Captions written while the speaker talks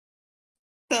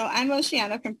So I'm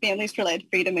Oceana from Families for Lead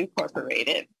Freedom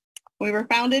Incorporated. We were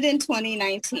founded in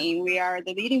 2019. We are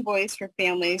the leading voice for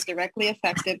families directly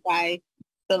affected by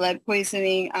the lead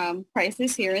poisoning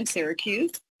crisis here in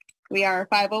Syracuse. We are a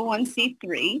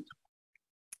 501c3,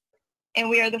 and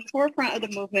we are the forefront of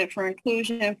the movement for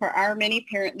inclusion for our many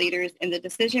parent leaders in the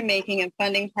decision-making and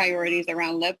funding priorities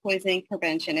around lead poisoning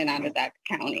prevention in Onondaga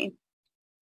County.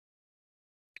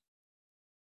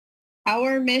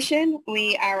 Our mission,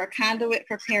 we are a conduit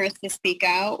for parents to speak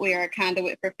out. We are a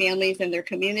conduit for families and their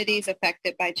communities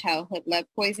affected by childhood lead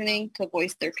poisoning to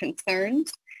voice their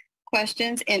concerns,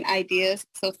 questions, and ideas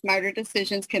so smarter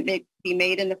decisions can be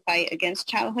made in the fight against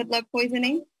childhood lead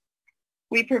poisoning.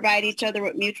 We provide each other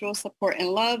with mutual support and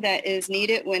love that is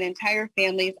needed when entire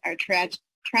families are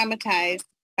traumatized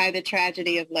by the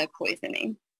tragedy of lead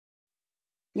poisoning.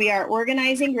 We are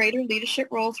organizing greater leadership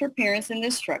roles for parents in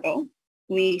this struggle.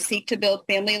 We seek to build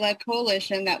family-led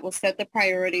coalition that will set the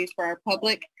priorities for our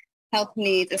public health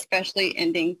needs, especially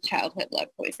ending childhood lead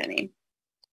poisoning.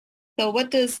 So what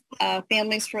does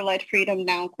Families for Lead Freedom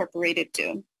Now Incorporated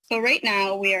do? So right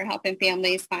now we are helping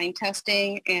families find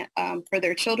testing for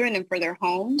their children and for their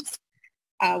homes.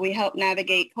 We help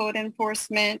navigate code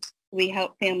enforcement. We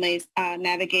help families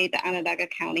navigate the Onondaga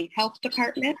County Health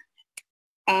Department.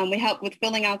 We help with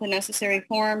filling out the necessary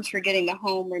forms for getting the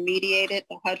home remediated,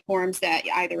 the HUD forms that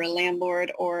either a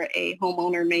landlord or a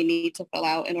homeowner may need to fill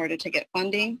out in order to get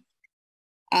funding.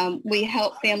 We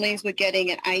help families with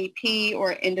getting an IEP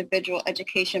or individual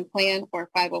education plan or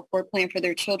 504 plan for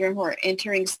their children who are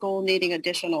entering school needing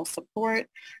additional support.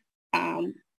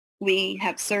 We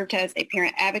have served as a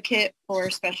parent advocate for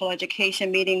special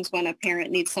education meetings when a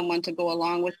parent needs someone to go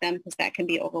along with them because that can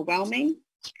be overwhelming.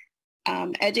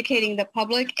 Educating the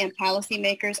public and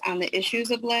policymakers on the issues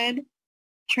of lead,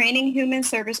 training human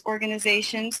service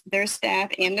organizations, their staff,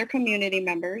 and their community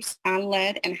members on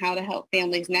lead and how to help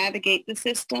families navigate the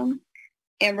system,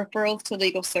 and referrals to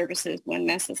legal services when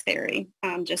necessary,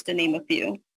 just to name a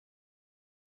few.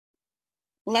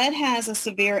 Lead has a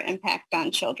severe impact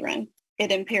on children.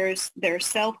 It impairs their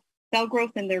cell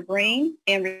growth in their brain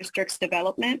and restricts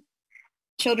development.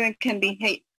 Children can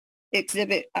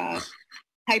exhibit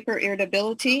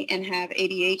hyperirritability and have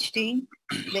ADHD.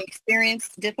 They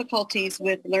experience difficulties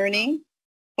with learning,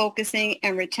 focusing,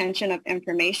 and retention of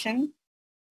information.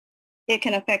 It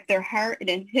can affect their heart. It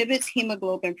inhibits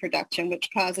hemoglobin production, which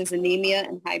causes anemia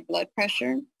and high blood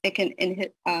pressure. It can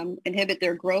inhibit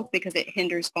their growth because it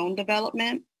hinders bone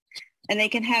development. And they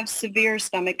can have severe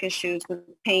stomach issues with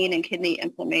pain and kidney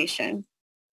inflammation.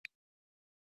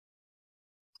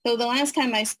 So the last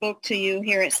time I spoke to you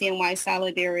here at CNY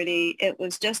Solidarity, it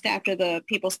was just after the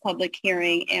People's Public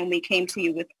Hearing, and we came to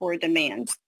you with 4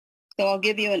 demands. So I'll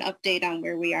give you an update on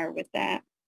where we are with that.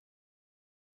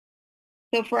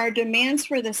 So for our demands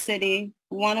for the city,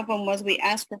 one of them was we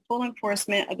asked for full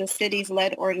enforcement of the city's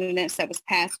lead ordinance that was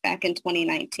passed back in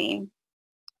 2019.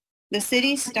 The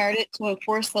city started to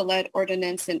enforce the lead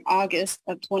ordinance in August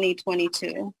of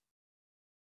 2022.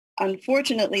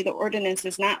 Unfortunately, the ordinance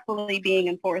is not fully being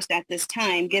enforced at this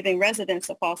time, giving residents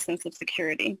a false sense of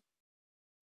security.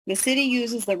 The city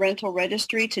uses the rental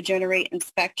registry to generate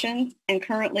inspections, and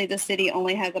currently the city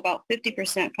only has about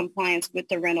 50% compliance with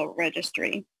the rental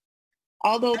registry.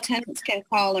 Although tenants can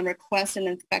call and request an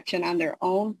inspection on their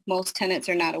own, most tenants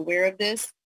are not aware of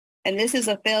this, and this is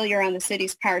a failure on the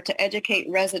city's part to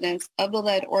educate residents of the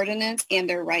lead ordinance and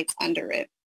their rights under it.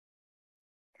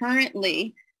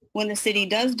 Currently, when the city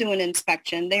does do an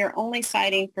inspection, they are only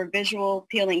citing for visual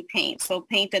peeling paint. So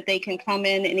paint that they can come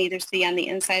in and either see on the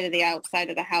inside or the outside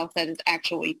of the house that is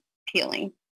actually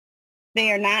peeling. They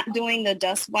are not doing the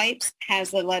dust wipes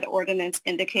as the lead ordinance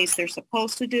indicates they're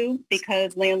supposed to do,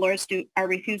 because landlords are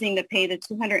refusing to pay the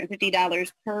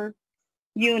 $250 per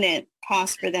unit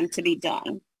cost for them to be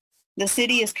done. The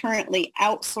city is currently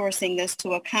outsourcing this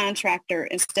to a contractor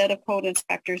instead of code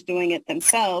inspectors doing it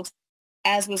themselves,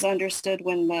 as was understood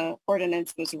when the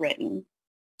ordinance was written.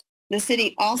 The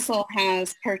city also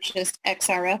has purchased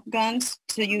XRF guns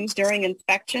to use during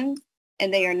inspections,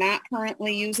 and they are not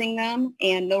currently using them,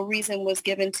 and no reason was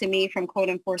given to me from code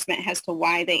enforcement as to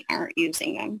why they aren't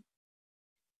using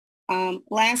them.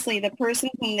 Lastly, the person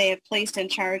whom they have placed in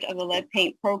charge of the lead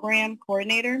paint program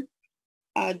coordinator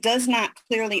does not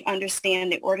clearly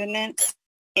understand the ordinance,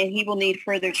 and he will need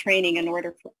further training in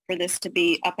order for this to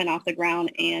be up and off the ground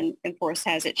and enforced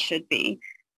as it should be.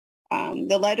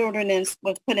 The lead ordinance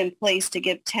was put in place to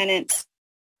give tenants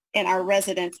and our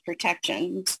residents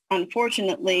protections.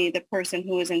 Unfortunately, the person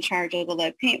who is in charge of the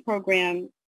lead paint program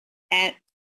at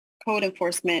code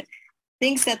enforcement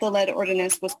thinks that the lead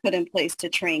ordinance was put in place to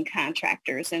train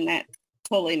contractors, and that's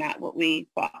totally not what we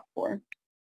fought for.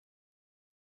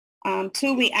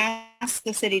 Two, we asked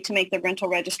the city to make the rental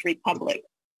registry public.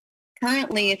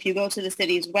 Currently, if you go to the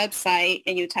city's website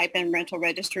and you type in rental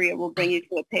registry, it will bring you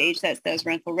to a page that says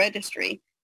rental registry.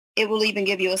 It will even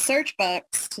give you a search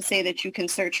box to say that you can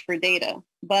search for data,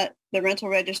 but the rental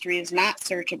registry is not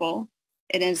searchable.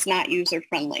 It is not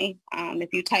user-friendly.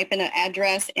 If you type in an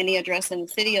address, any address in the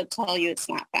city, it'll tell you it's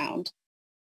not found.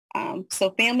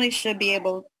 So families should be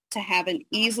able to have an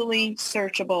easily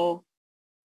searchable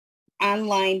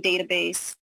online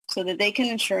database so that they can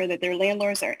ensure that their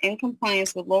landlords are in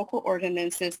compliance with local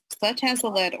ordinances, such as the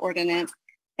lead ordinance,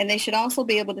 and they should also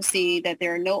be able to see that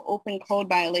there are no open code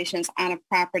violations on a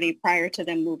property prior to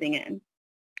them moving in.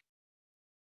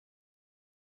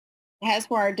 As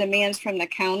for our demands from the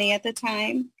county at the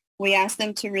time, we asked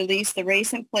them to release the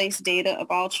race and place data of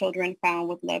all children found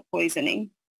with lead poisoning.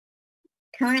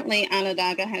 Currently,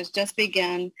 Onondaga has just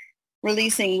begun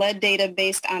releasing lead data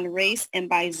based on race and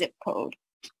by zip code.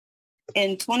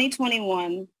 In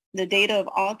 2021, the data of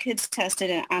all kids tested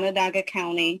in Onondaga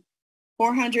County,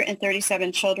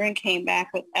 437 children came back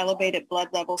with elevated blood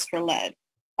levels for lead.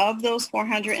 Of those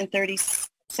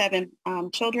 437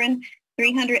 children,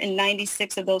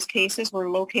 396 of those cases were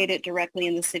located directly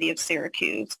in the city of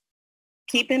Syracuse.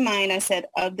 Keep in mind, I said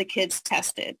of the kids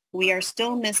tested. We are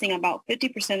still missing about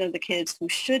 50% of the kids who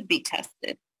should be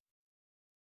tested.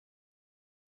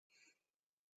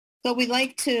 So we'd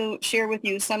like to share with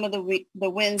you some of the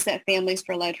wins that Families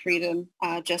for Lead Freedom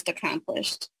just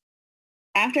accomplished.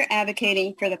 After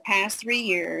advocating for the past 3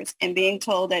 years and being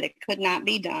told that it could not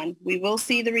be done, we will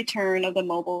see the return of the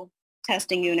mobile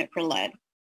testing unit for lead.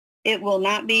 It will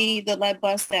not be the lead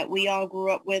bus that we all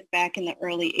grew up with back in the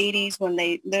early 80s when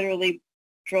they literally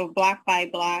drove block by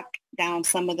block down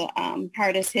some of the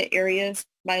hardest hit areas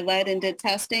by lead and did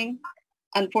testing.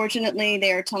 Unfortunately,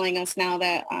 they are telling us now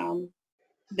that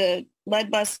the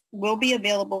lead bus will be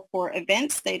available for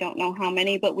events. They don't know how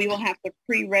many, but we will have to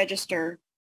pre-register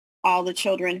all the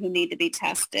children who need to be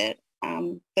tested.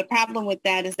 The problem with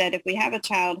that is that if we have a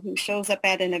child who shows up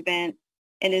at an event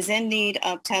and is in need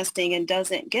of testing and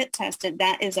doesn't get tested,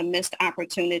 that is a missed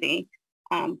opportunity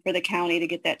for the county to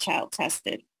get that child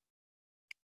tested.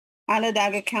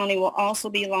 Onondaga County will also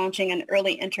be launching an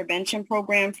early intervention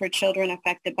program for children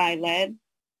affected by lead.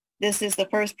 This is the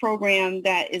first program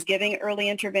that is giving early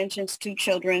interventions to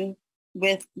children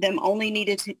with them only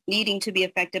needing to be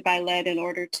affected by lead in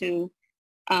order to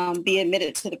be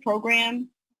admitted to the program.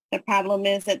 The problem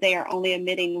is that they are only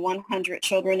admitting 100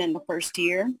 children in the first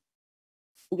year.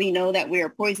 We know that we are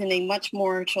poisoning much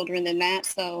more children than that,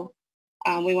 so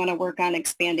we want to work on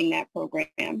expanding that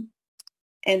program.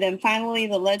 And then finally,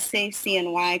 the Lead Safe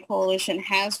CNY Coalition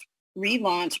has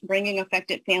relaunched, bringing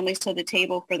affected families to the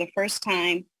table for the first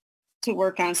time to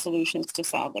work on solutions to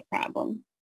solve the problem.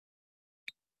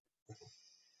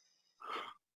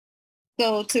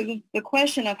 So to the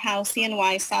question of how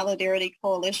CNY Solidarity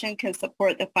Coalition can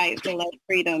support the fight for lead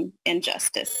freedom and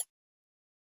justice.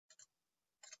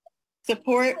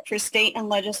 Support for state and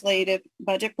legislative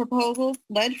budget proposals.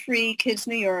 Lead-Free Kids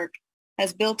New York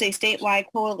has built a statewide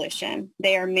coalition.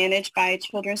 They are managed by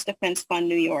Children's Defense Fund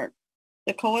New York.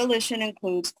 The coalition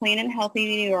includes Clean and Healthy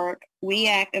New York, We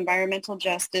Act Environmental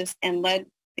Justice, and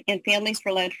Families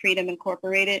for Lead Freedom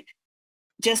Incorporated,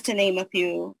 just to name a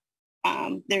few.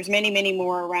 There's many, many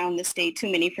more around the state,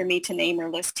 too many for me to name or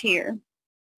list here.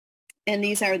 And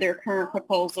these are their current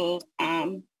proposals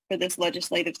for this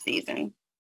legislative season.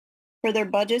 For their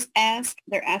budget ask,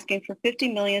 they're asking for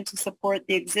 $50 million to support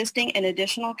the existing and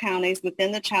additional counties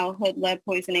within the childhood lead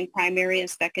poisoning primary and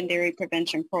secondary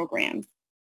prevention programs.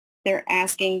 They're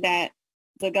asking that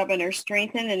the governor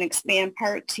strengthen and expand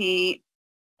Part T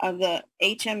of the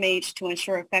HMH to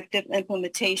ensure effective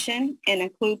implementation and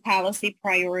include policy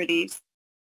priorities.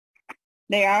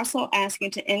 They are also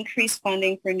asking to increase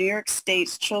funding for New York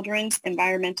State's Children's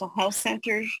Environmental Health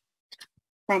Centers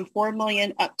from $4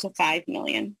 million up to $5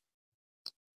 million.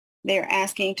 They're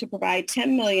asking to provide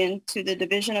 $10 million to the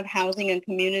Division of Housing and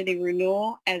Community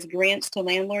Renewal as grants to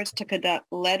landlords to conduct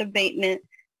lead abatement.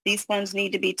 These funds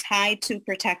need to be tied to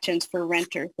protections for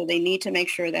renters, so they need to make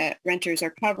sure that renters are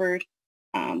covered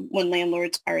when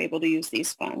landlords are able to use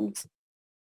these funds.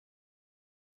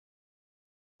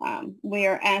 We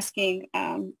are asking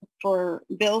for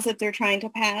bills that they're trying to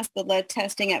pass, the lead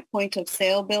testing at point of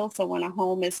sale bill. So when a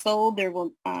home is sold, there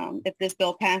will, if this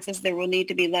bill passes, there will need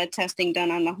to be lead testing done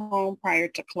on the home prior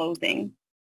to closing.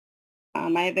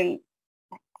 I have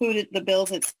included the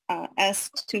bills. It's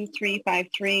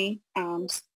S2353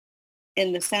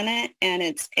 in the Senate, and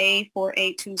it's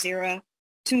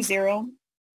A4820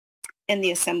 in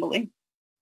the Assembly.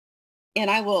 And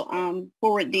I will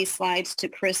forward these slides to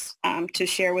Chris to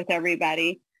share with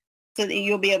everybody so that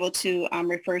you'll be able to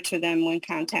refer to them when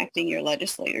contacting your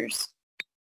legislators.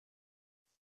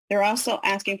 They're also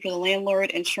asking for the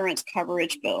landlord insurance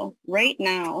coverage bill. Right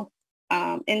now,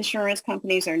 insurance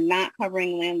companies are not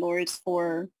covering landlords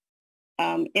for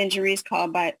injuries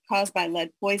caused by lead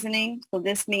poisoning. So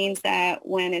this means that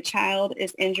when a child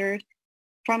is injured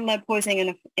from lead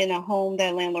poisoning in a home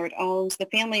that a landlord owns, the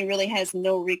family really has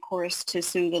no recourse to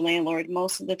sue the landlord.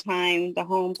 Most of the time, the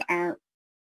homes aren't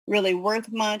really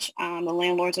worth much. The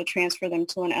landlords will transfer them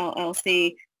to an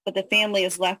LLC, but the family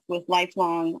is left with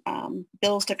lifelong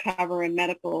bills to cover and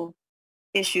medical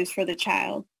issues for the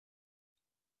child.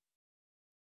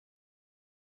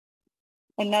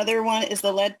 Another one is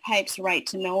the Lead Pipes Right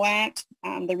to Know Act.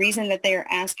 The reason that they are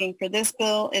asking for this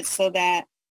bill is so that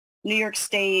New York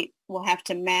State will have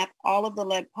to map all of the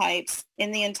lead pipes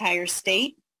in the entire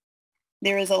state.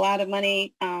 There is a lot of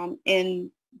money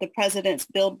in the President's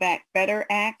Build Back Better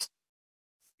Act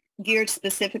geared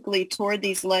specifically toward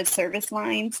these lead service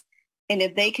lines. And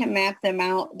if they can map them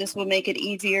out, this will make it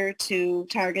easier to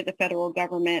target the federal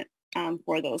government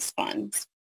for those funds.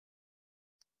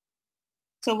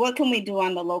 So what can we do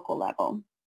on the local level?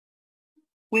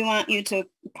 We want you to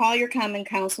call your common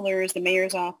counselors, the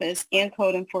mayor's office, and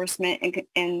code enforcement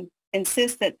and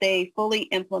insist that they fully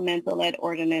implement the lead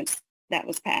ordinance that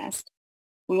was passed.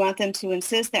 We want them to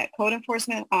insist that code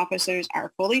enforcement officers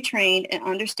are fully trained and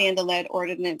understand the lead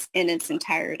ordinance in its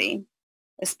entirety,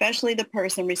 especially the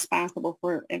person responsible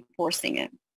for enforcing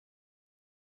it.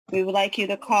 We would like you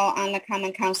to call on the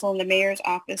Common Council and the Mayor's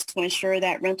office to ensure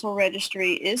that rental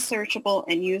registry is searchable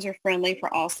and user-friendly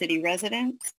for all city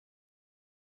residents.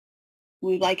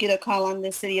 We'd like you to call on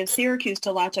the City of Syracuse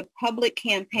to launch a public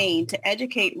campaign to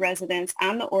educate residents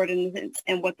on the ordinance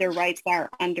and what their rights are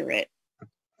under it.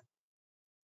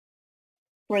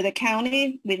 For the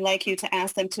county, we'd like you to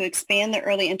ask them to expand the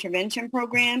early intervention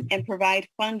program and provide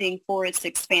funding for its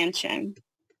expansion.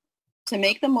 To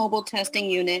make the mobile testing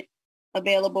unit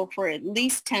available for at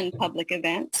least 10 public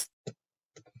events.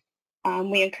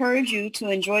 We encourage you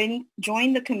to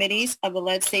join the committees of the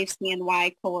Lead Safe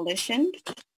CNY Coalition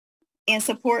and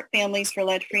support Families for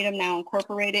Lead Freedom Now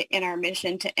Incorporated in our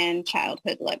mission to end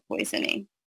childhood lead poisoning.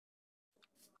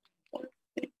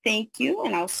 Thank you,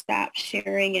 and I'll stop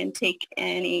sharing and take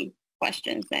any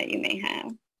questions that you may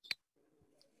have.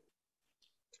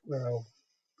 Well,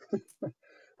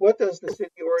 what does the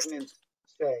city ordinance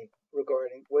say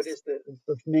regarding, what is the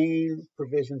main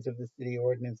provisions of the city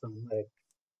ordinance on lead?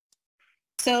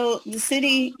 So the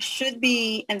city should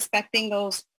be inspecting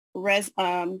those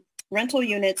rental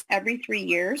units every 3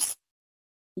 years.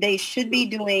 They should be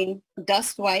doing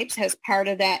dust wipes as part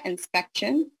of that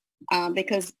inspection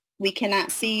because we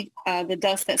cannot see the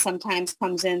dust that sometimes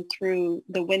comes in through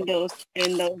the windows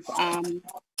in those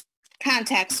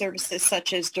contact surfaces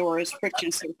such as doors,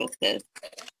 friction surfaces,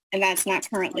 and that's not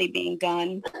currently being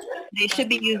done. They should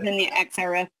be using the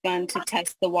XRF gun to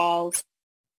test the walls.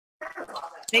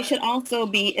 They should also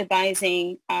be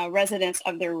advising residents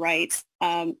of their rights,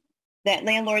 that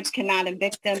landlords cannot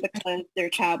evict them because their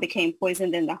child became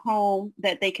poisoned in the home,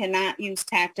 that they cannot use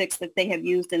tactics that they have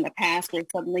used in the past where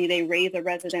suddenly they raise a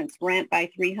resident's rent by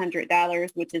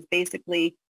 $300, which is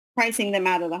basically pricing them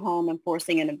out of the home and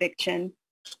forcing an eviction,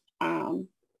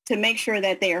 to make sure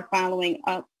that they are following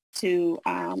up to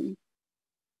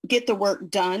get the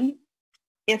work done.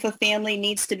 If a family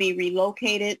needs to be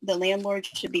relocated, the landlord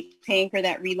should be paying for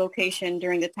that relocation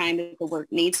during the time that the work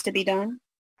needs to be done.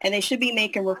 And they should be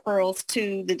making referrals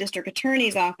to the district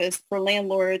attorney's office for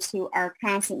landlords who are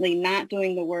constantly not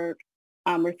doing the work,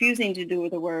 refusing to do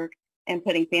the work, and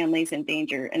putting families in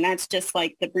danger. And that's just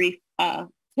like the brief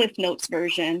Cliff Notes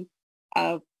version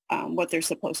of what they're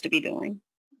supposed to be doing.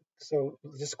 So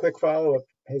just a quick follow-up.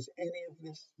 Has any of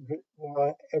this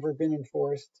law ever been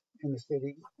enforced in the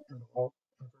city at all?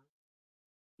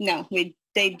 No,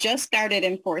 they just started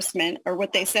enforcement, or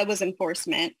what they said was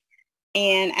enforcement.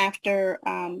 And after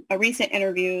a recent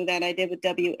interview that I did with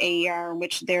WAER, in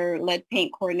which their lead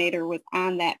paint coordinator was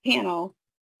on that panel,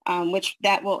 which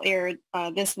that will air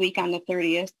this week on the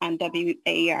 30th on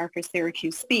WAER for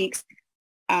Syracuse Speaks,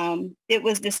 it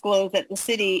was disclosed that the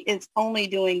city is only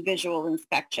doing visual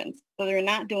inspections. So they're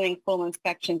not doing full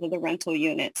inspections of the rental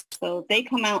units. So if they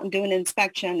come out and do an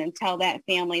inspection and tell that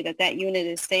family that that unit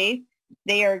is safe,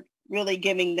 they are really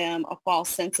giving them a false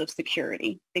sense of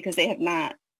security because they have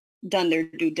not done their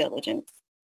due diligence.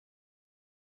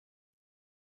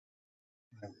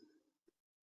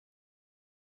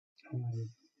 I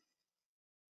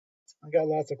got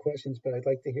lots of questions, but I'd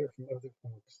like to hear from other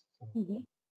folks. So.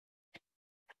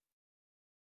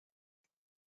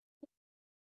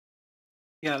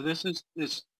 Yeah,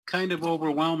 it's kind of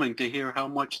overwhelming to hear how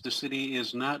much the city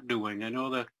is not doing. I know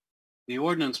that the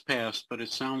ordinance passed, but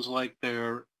it sounds like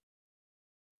they're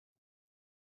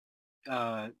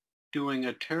uh, doing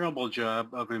a terrible job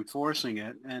of enforcing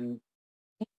it.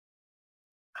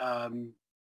 Um,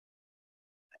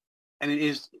 and it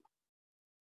is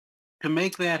to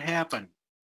make that happen.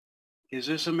 Is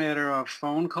this a matter of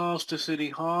phone calls to City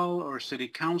Hall or city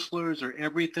councilors or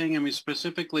everything? I mean,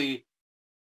 specifically,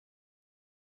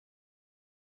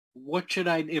 what should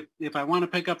if I want to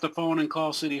pick up the phone and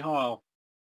call City Hall,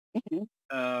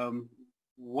 Mhm.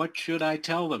 what should I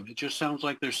tell them? It just sounds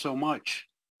like there's so much.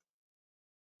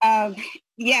 Um,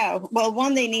 yeah, well,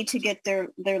 one, they need to get their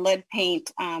lead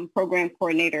paint program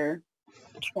coordinator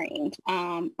trained.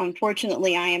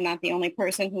 Unfortunately, I am not the only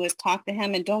person who has talked to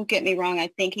him. And don't get me wrong, I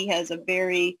think he has a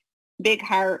very big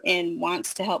heart and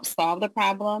wants to help solve the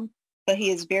problem, but he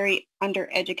is very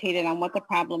undereducated on what the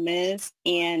problem is.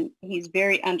 And he's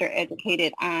very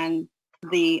undereducated on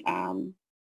the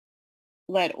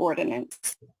lead ordinance.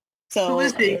 So who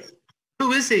is he?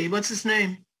 Who is he? What's his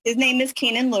name? His name is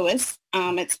Keenan Lewis.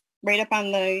 It's right up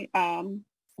on the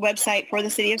website for the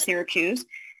city of Syracuse.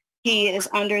 He is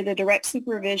under the direct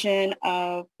supervision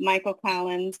of Michael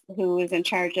Collins, who is in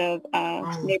charge of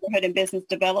neighborhood and business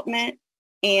development,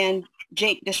 and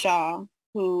Jake DeShaw,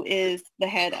 who is the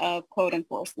head of code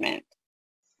enforcement.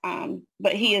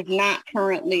 But he is not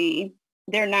currently,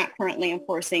 they're not currently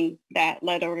enforcing that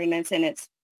lead ordinance in its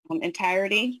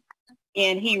entirety.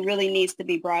 And he really needs to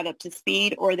be brought up to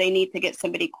speed, or they need to get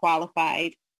somebody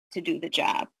qualified to do the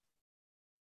job.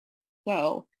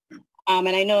 So, and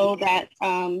I know that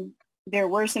there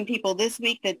were some people this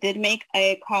week that did make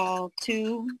a call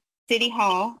to City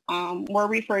Hall, were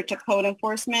referred to code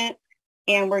enforcement,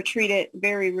 and were treated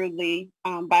very rudely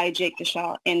by Jake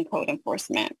DeShaw in code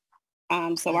enforcement.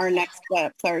 So our next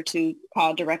steps are to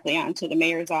call directly onto the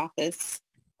mayor's office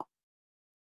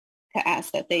to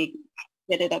ask that they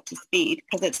get it up to speed,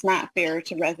 because it's not fair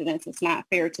to residents. It's not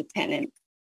fair to tenants.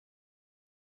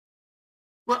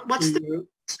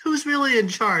 Who's really in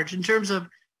charge in terms of,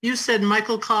 you said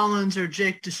Michael Collins or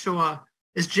Jake DeShaw.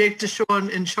 Is Jake DeShaw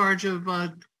in charge of?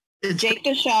 Jake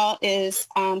DeShaw is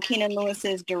Keenan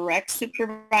Lewis's direct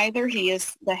supervisor. He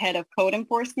is the head of code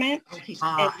enforcement.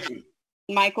 And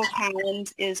Michael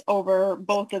Collins is over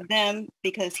both of them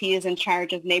because he is in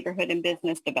charge of neighborhood and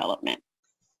business development.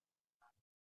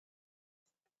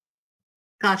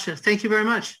 Gotcha. Thank you very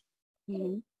much.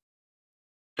 Mm-hmm.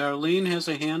 Darlene has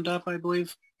a hand up, I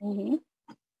believe. Mm-hmm.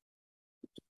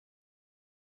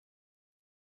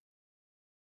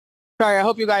 Sorry, I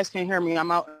hope you guys can hear me.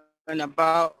 I'm out and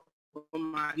about with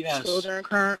my children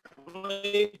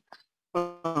currently.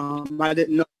 I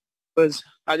didn't know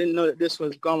that this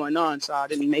was going on, so I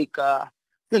didn't make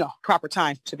proper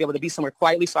time to be able to be somewhere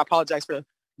quietly. So I apologize for the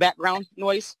background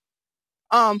noise.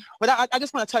 But I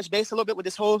just want to touch base a little bit with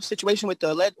this whole situation with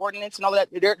the lead ordinance and all of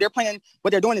that. They're playing,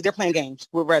 what they're doing is they're playing games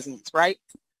with residents, right?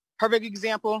 Perfect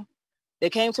example. They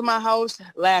came to my house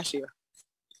last year.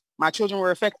 My children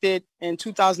were affected in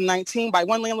 2019 by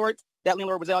one landlord. That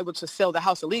landlord was able to sell the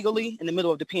house illegally in the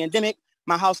middle of the pandemic.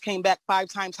 My house came back 5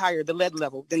 times higher, the lead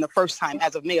level, than the first time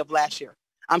as of May of last year.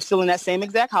 I'm still in that same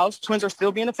exact house. Twins are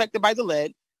still being affected by the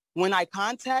lead. When I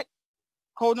contact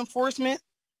code enforcement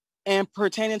and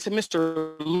pertaining to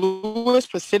Mr. Lewis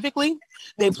specifically,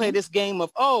 they play this game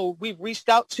of, oh, we've reached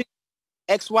out to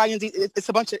X, Y, and Z. It's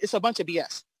a bunch of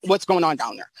BS. What's going on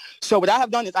down there? So what I have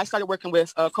done is I started working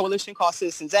with a coalition called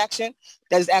Citizens Action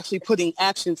that is actually putting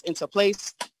actions into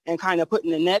place and kind of putting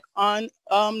the neck on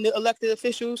the elected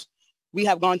officials. We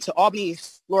have gone to Albany,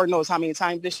 Lord knows how many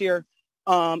times this year,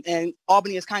 and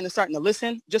Albany is kind of starting to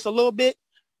listen just a little bit.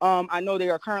 I know they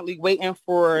are currently waiting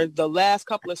for the last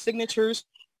couple of signatures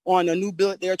on a new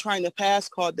bill they're trying to pass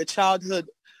called the Childhood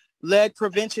Lead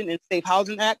Prevention and Safe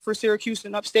Housing Act for Syracuse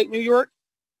and upstate New York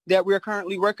that we're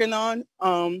currently working on.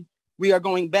 We are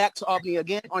going back to Albany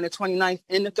again on the 29th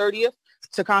and the 30th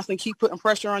to constantly keep putting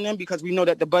pressure on them because we know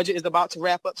that the budget is about to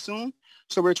wrap up soon.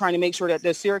 So we're trying to make sure that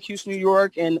the Syracuse, New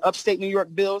York and upstate New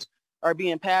York bills are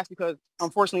being passed because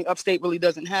unfortunately upstate really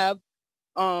doesn't have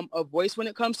a voice when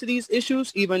it comes to these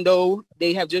issues, even though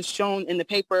they have just shown in the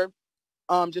paper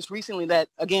just recently that,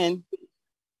 again,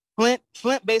 Flint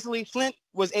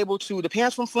was able to, the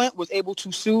parents from Flint was able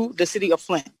to sue the city of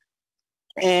Flint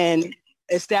and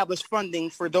establish funding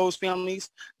for those families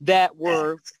that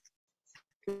were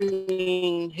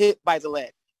being hit by the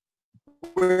lead.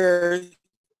 We're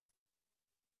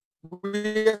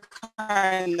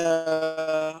kind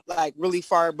of like really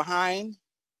far behind,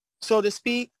 so to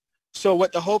speak. So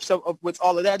what the hopes of with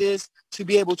all of that is to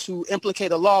be able to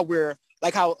implicate a law where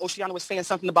like how Oceana was saying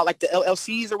something about like the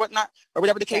LLCs or whatnot, or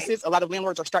whatever the case is. A lot of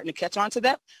landlords are starting to catch on to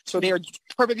that. So they're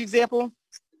perfect example.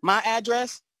 My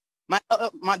address, the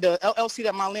LLC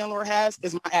that my landlord has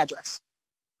is my address.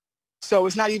 So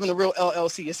it's not even a real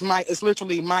LLC. It's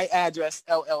literally my address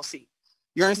LLC.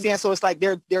 You understand? So it's like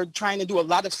they're trying to do a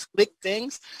lot of slick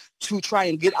things to try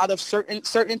and get out of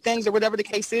certain things or whatever the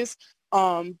case is.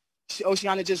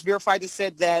 Oceana just verified and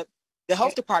said that the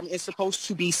health department is supposed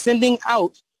to be sending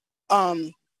out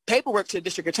paperwork to the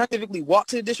district attorney. I typically walked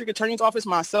to the district attorney's office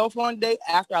myself one day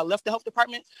after I left the health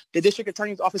department. The district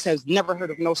attorney's office has never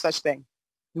heard of no such thing.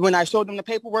 When I showed them the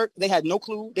paperwork, they had no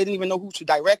clue. They didn't even know who to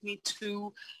direct me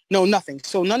to. No, nothing.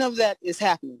 So none of that is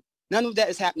happening. None of that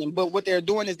is happening. But what they're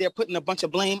doing is they're putting a bunch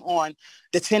of blame on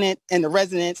the tenant and the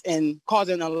residents and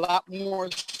causing a lot more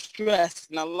stress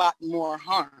and a lot more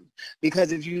harm.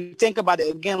 Because if you think about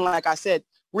it, again, like I said,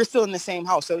 we're still in the same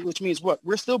house, so which means what?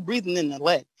 We're still breathing in the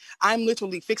lead. I'm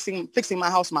literally fixing my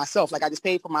house myself. Like I just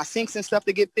paid for my sinks and stuff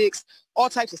to get fixed, all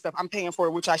types of stuff I'm paying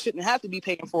for, which I shouldn't have to be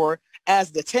paying for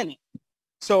as the tenant.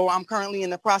 So I'm currently in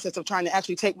the process of trying to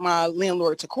actually take my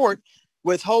landlord to court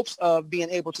with hopes of being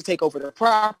able to take over the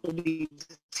property,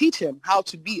 to teach him how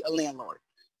to be a landlord.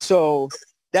 So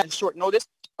that's short notice.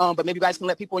 But maybe you guys can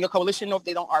let people in your coalition know if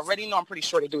they don't already know. I'm pretty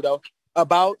sure they do though,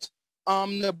 about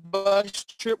the bus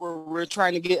trip where we're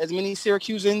trying to get as many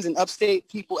Syracusans and upstate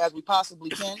people as we possibly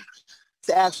can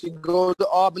to actually go to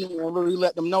Albany and really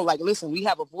let them know, like, listen, we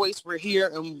have a voice, we're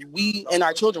here, and we and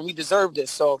our children, we deserve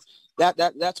this. So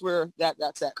that's where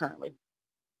that's at currently.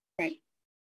 Right.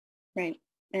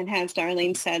 And as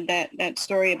Darlene said, that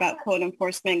story about code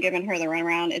enforcement giving her the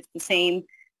runaround, it's the same.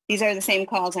 These are the same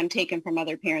calls I'm taking from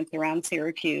other parents around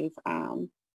Syracuse.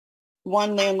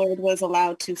 One landlord was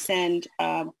allowed to send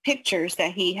pictures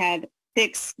that he had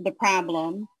fixed the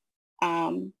problem.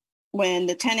 When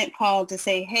the tenant called to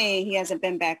say, hey, he hasn't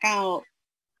been back out,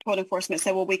 code enforcement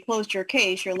said, well, we closed your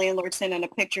case. Your landlord sent in a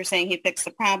picture saying he fixed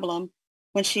the problem.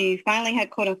 When she finally had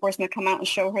code enforcement come out and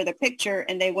show her the picture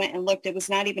and they went and looked, it was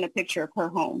not even a picture of her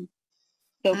home.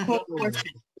 So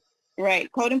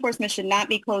code enforcement should not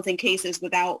be closing cases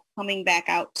without coming back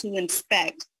out to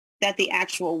inspect that the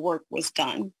actual work was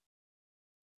done.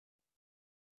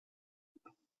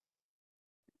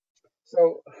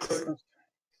 So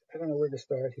I don't know where to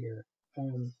start here.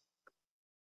 About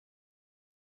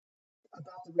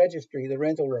the registry, the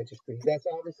rental registry, that's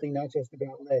obviously not just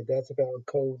about lead. That's about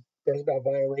code. That's about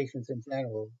violations in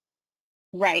general.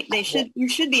 Right. You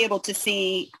should be able to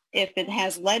see if it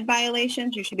has lead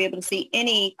violations. You should be able to see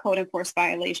any code enforced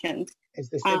violations. Is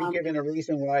the city given a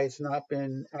reason why it's not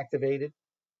been activated?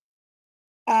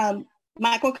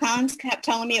 Michael Collins kept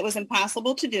telling me it was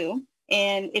impossible to do.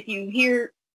 And if you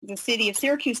hear the city of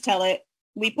Syracuse tell it,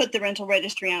 we put the rental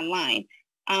registry online.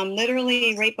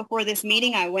 Literally right before this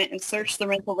meeting, I went and searched the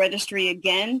rental registry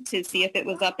again to see if it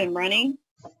was up and running,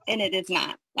 and it is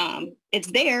not.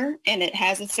 It's there, and it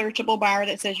has a searchable bar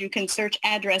that says you can search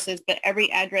addresses, but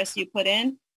every address you put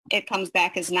in, it comes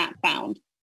back as not found.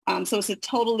 So it's a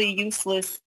totally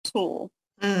useless tool.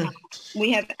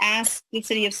 We have asked the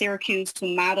city of Syracuse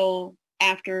to model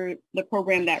after the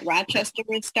program that Rochester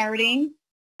is starting.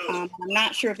 I'm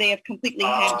not sure if they have completely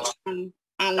had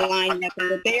online yet, but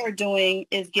what they are doing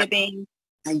is giving...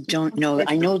 I don't know.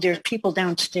 I know there's people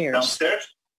downstairs. Downstairs?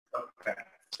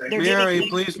 Okay. Mary,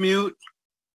 please mute.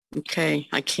 Okay,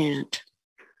 I can't.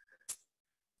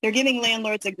 They're giving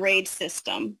landlords a grade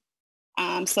system.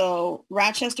 So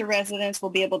Rochester residents will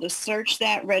be able to search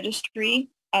that registry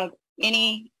of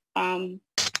any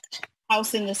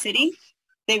house in the city.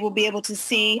 They will be able to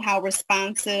see how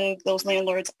responsive those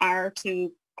landlords are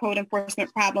to code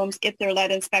enforcement problems. If their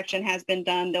lead inspection has been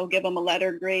done, they'll give them a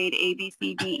letter grade A, B,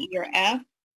 C, D, E, or F.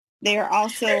 They are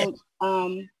also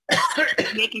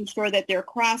making sure that they're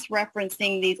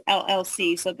cross-referencing these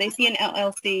LLCs. So if they see an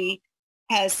LLC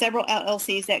has several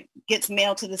LLCs that gets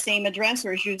mailed to the same address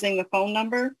or is using the phone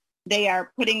number, they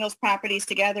are putting those properties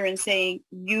together and saying,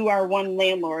 you are one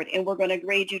landlord and we're going to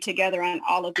grade you together on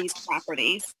all of these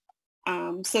properties.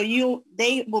 So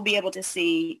they will be able to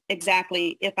see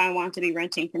exactly if I want to be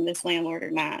renting from this landlord or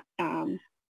not.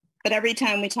 But every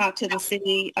time we talk to the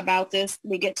city about this,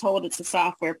 we get told it's a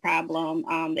software problem.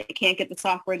 They can't get the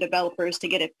software developers to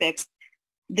get it fixed.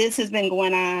 This has been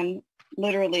going on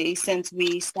literally since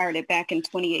we started back in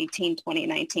 2018,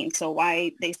 2019. So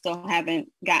why they still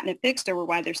haven't gotten it fixed or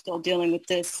why they're still dealing with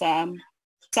this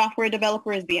software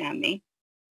developer is beyond me.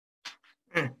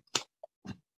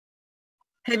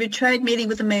 Have you tried meeting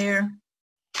with the mayor?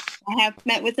 I have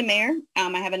met with the mayor.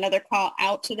 I have another call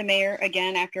out to the mayor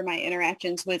again after my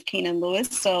interactions with Keenan Lewis.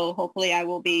 So hopefully I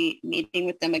will be meeting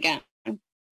with them again.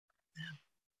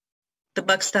 The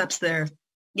buck stops there.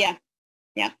 Yeah.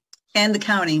 Yeah. And the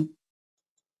county.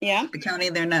 Yeah. The county,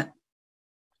 they're not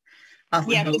off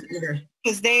the hook either.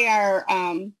 Because they're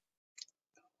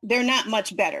not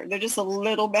much better. They're just a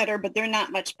little better, but they're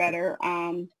not much better.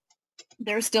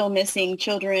 They're still missing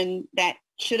children that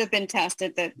should have been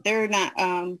tested, that they're not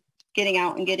getting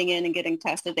out and getting in and getting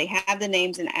tested. They have the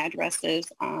names and addresses.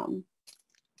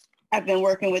 I've been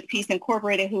working with Peace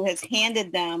Incorporated, who has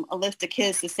handed them a list of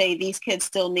kids to say these kids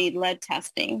still need lead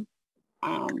testing,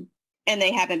 and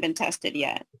they haven't been tested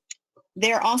yet.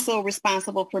 They're also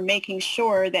responsible for making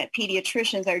sure that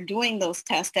pediatricians are doing those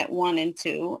tests at 1 and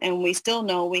 2. And we still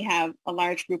know we have a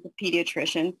large group of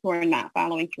pediatricians who are not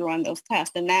following through on those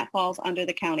tests. And that falls under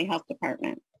the county health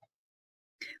department.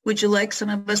 Would you like some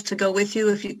of us to go with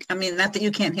you? I mean, not that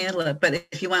you can't handle it, but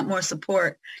if you want more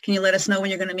support, can you let us know when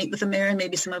you're going to meet with the mayor, and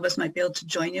maybe some of us might be able to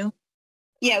join you?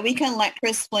 Yeah, we can let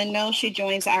Chris Flynn know. She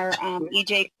joins our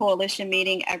EJ Coalition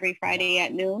meeting every Friday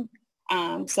at noon.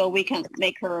 So we can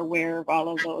make her aware of all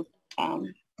of those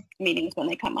meetings when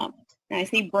they come up. And I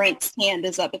see Brent's hand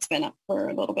is up. It's been up for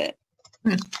a little bit.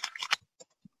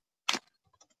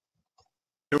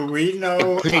 Do we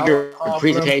know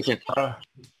presentation?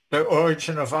 The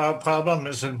origin of our problem?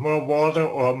 Is it more water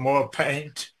or more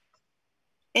paint?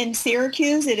 In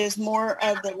Syracuse, it is more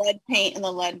of the lead paint and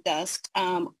the lead dust.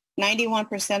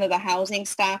 91% of the housing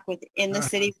stock within the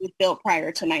city was built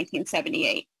prior to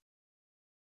 1978.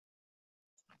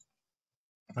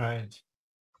 Right.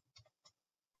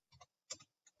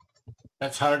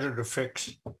 That's harder to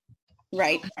fix.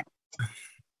 Right.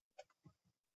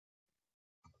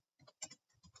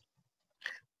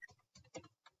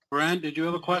 Brent, did you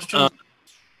have a question?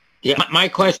 Yeah, my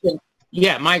question,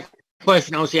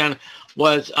 Oceana,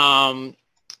 was, and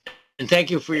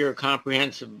thank you for your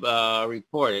comprehensive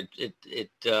report.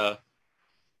 It's a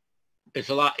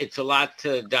lot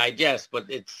to digest, but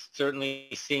it certainly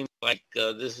seems like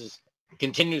this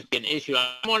continues to be an issue.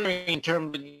 I'm wondering, in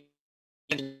terms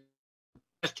of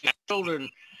children,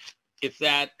 if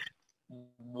that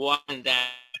wasn't that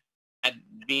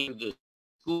being the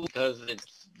school, because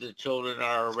the children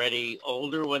are already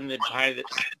older when the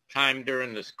time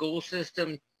during the school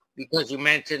system, because you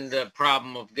mentioned the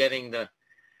problem of getting the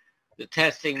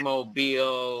testing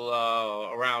mobile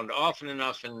around often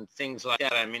enough and things like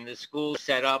that. I mean, the school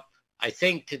set up, I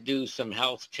think, to do some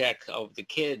health check of the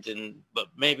kids, but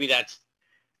maybe that's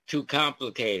too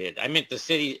complicated. I meant the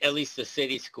city, at least the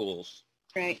city schools.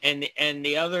 Right. And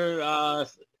the other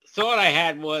thought I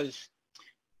had was,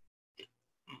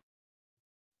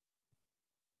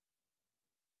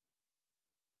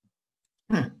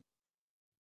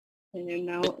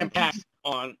 impact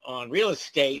on real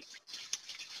estate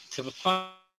to fund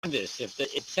this.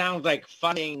 It sounds like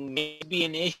funding may be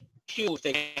an issue if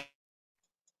they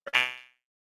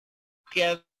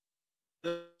get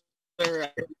together.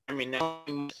 I mean,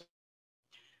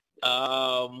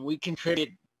 we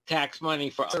contribute tax money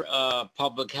for other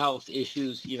public health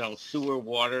issues, sewer,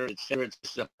 water, etc.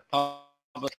 It's the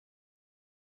public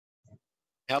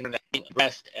health that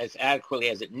addressed as adequately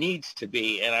as it needs to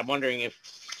be, and I'm wondering if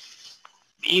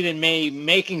even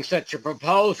making such a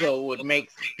proposal would make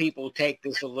people take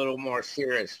this a little more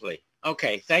seriously.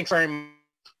 Okay, thanks very much.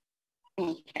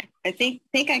 Okay, I think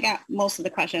I got most of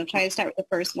the question. I'll try to start with the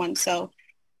first one. So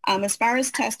as far as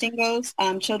testing goes,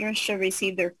 children should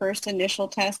receive their first initial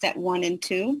test at 1 and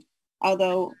 2,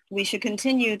 although we should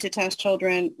continue to test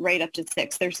children right up to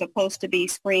 6. They're supposed to be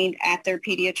screened at their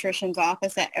pediatrician's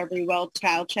office at every well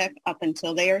child check up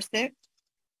until they are 6.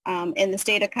 In the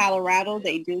state of Colorado,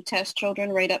 they do test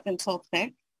children right up until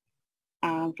 6.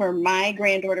 For my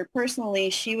granddaughter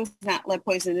personally, she was not lead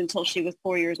poisoned until she was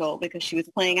 4 years old because she was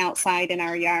playing outside in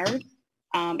our yard,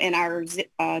 and our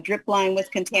drip line was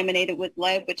contaminated with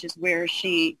lead, which is where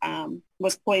she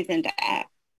was poisoned at.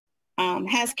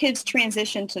 As kids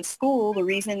transition to school, the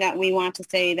reason that we want to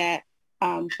say that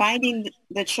finding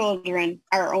the children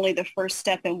are only the first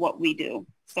step in what we do.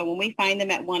 So when we find them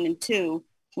at 1 and 2,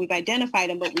 we've identified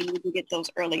them, but we need to get those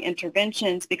early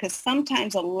interventions because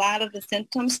sometimes a lot of the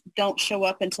symptoms don't show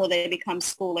up until they become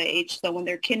school age. So when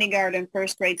they're kindergarten,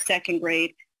 first grade, second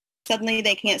grade, suddenly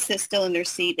they can't sit still in their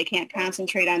seat. They can't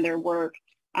concentrate on their work.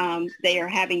 They are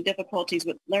having difficulties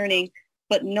with learning,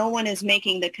 but no one is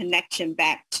making the connection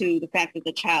back to the fact that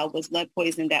the child was lead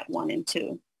poisoned at 1 and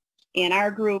 2. And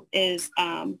our group is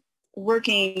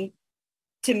working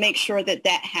to make sure that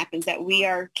happens, that we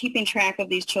are keeping track of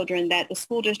these children, that the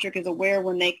school district is aware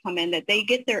when they come in, that they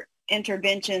get their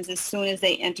interventions as soon as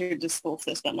they enter the school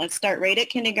system. Let's start right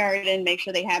at kindergarten, make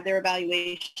sure they have their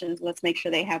evaluations. Let's make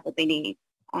sure they have what they need.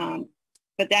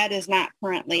 But that is not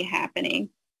currently happening.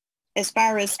 As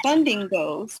far as funding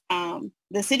goes,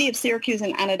 the city of Syracuse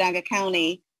and Onondaga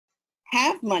County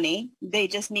have money. They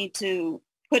just need to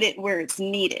put it where it's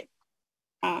needed.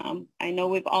 I know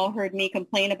we've all heard me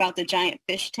complain about the giant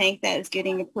fish tank that is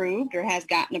getting approved or has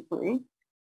gotten approved.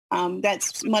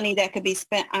 That's money that could be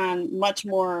spent on much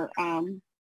more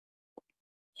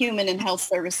human and health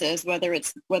services, whether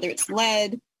it's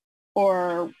lead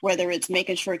or whether it's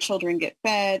making sure children get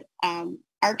fed.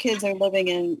 Our kids are living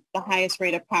in the highest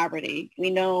rate of poverty. We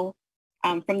know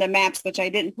from the maps, which I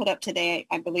didn't put up today,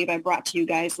 I believe I brought to you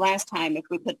guys last time, if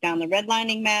we put down the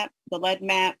redlining map, the lead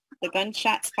map, the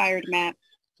gunshots fired map,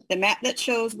 the map that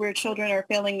shows where children are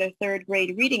failing their third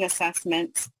grade reading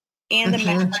assessments, and the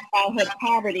map of childhood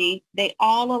poverty, they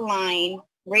all align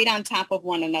right on top of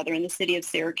one another in the city of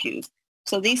Syracuse.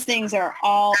 So these things are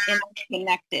all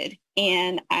interconnected.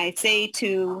 And I say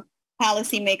to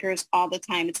policymakers all the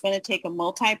time, it's going to take a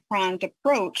multi-pronged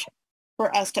approach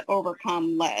for us to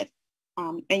overcome lead.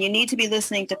 And you need to be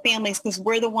listening to families because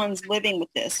we're the ones living with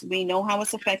this. We know how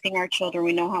it's affecting our children.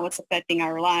 We know how it's affecting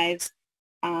our lives.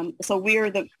 So we're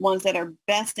the ones that are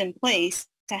best in place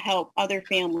to help other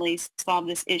families solve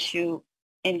this issue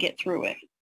and get through it.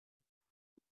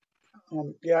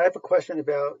 Yeah, I have a question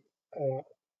about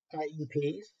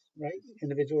IEPs, right?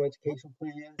 Individual Education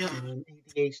Plans and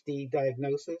ADHD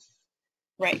diagnosis.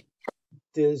 Right.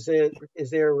 Is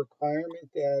there a requirement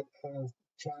that a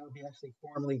child be actually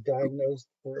formally diagnosed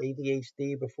for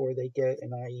ADHD before they get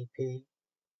an IEP?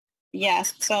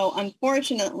 Yes. So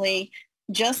unfortunately,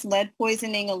 just lead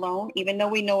poisoning alone, even though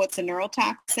we know it's a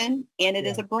neurotoxin and it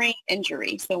is a brain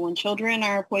injury. So when children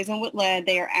are poisoned with lead,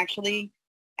 they are actually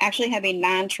have a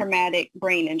non-traumatic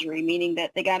brain injury, meaning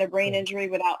that they got a brain injury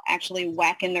without actually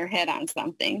whacking their head on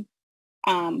something.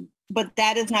 But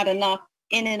that is not enough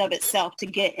in and of itself to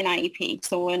get an IEP.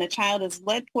 So when a child is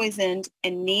lead poisoned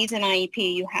and needs an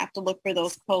IEP, you have to look for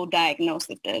those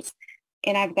co-diagnoses.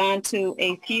 And I've gone to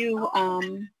a few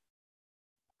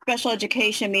special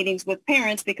education meetings with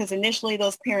parents because initially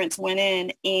those parents went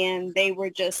in and they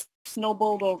were just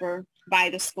snowballed over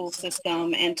by the school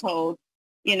system and told,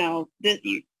 you know,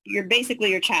 you're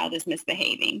basically, your child is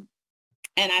misbehaving.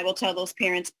 And I will tell those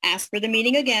parents, ask for the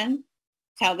meeting again,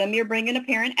 tell them you're bringing a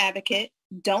parent advocate.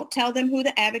 Don't tell them who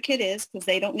the advocate is because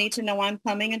they don't need to know I'm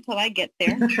coming until I get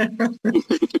there. Then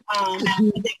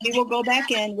we will go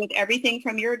back in with everything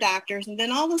from your doctors. And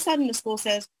then all of a sudden the school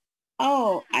says,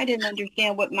 oh, I didn't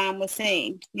understand what mom was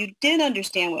saying. You did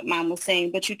understand what mom was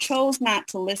saying, but you chose not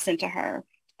to listen to her.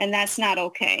 And that's not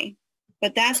okay.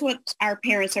 But that's what our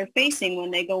parents are facing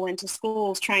when they go into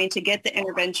schools trying to get the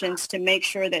interventions to make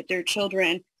sure that their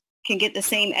children can get the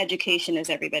same education as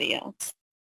everybody else.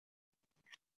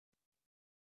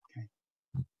 Okay.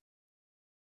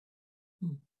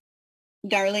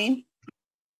 Darlene?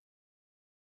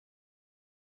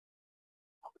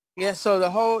 Yeah, so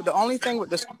the only thing with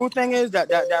the school thing is that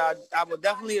I would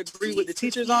definitely agree with the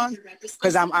teachers on,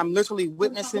 because I'm literally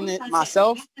witnessing it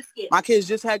myself. My kids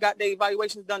just got their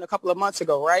evaluations done a couple of months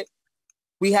ago, right?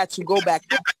 We had to go back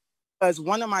because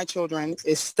one of my children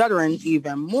is stuttering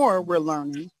even more, we're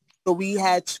learning. So we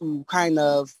had to kind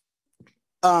of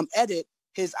edit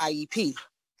his IEP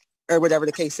or whatever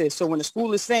the case is. So when the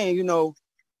school is saying, you know,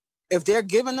 if they're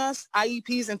giving us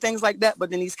IEPs and things like that, but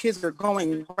then these kids are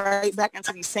going right back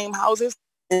into these same houses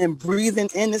and breathing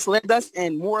in this lead dust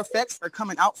and more effects are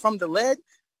coming out from the lead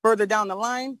further down the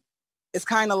line, it's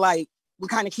kind of like we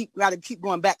kind of got to keep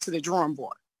going back to the drawing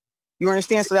board. You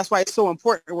understand? So that's why it's so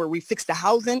important where we fix the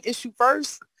housing issue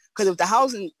first, because if the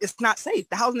housing is not safe,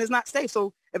 the housing is not safe.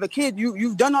 So if a kid,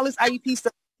 you've done all this IEP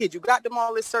stuff, kid, you got them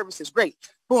all this services, great.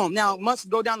 Boom. Now months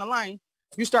go down the line,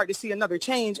 you start to see another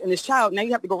change in this child. Now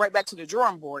you have to go right back to the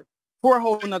drawing board for a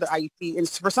whole another IEP. And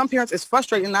for some parents, it's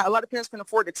frustrating. Not a lot of parents can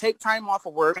afford to take time off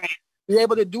of work, be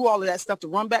able to do all of that stuff, to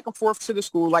run back and forth to the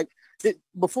school. Like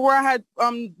before I had,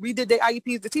 we did the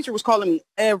IEPs, the teacher was calling me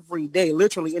every day,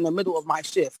 literally in the middle of my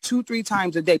shift, 2-3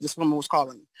 times a day, this woman was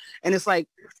calling me. And it's like,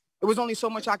 it was only so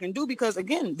much I can do because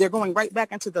again, they're going right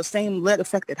back into the same lead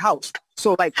affected house.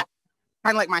 So like,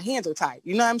 kind of like my hands are tied.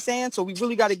 You know what I'm saying? So we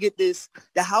really got to get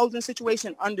the housing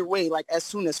situation underway like as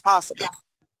soon as possible.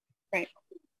 Right.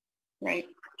 Right.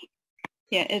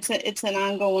 Yeah, it's an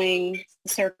ongoing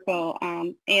circle.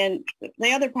 And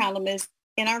the other problem is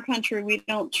in our country, we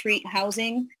don't treat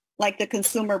housing like the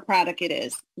consumer product it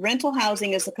is. Rental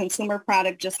housing is a consumer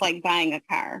product just like buying a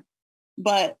car,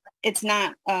 but it's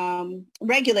not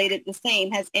regulated the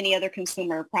same as any other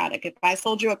consumer product. If I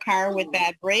sold you a car with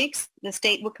bad brakes, the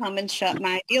state would come and shut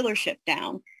my dealership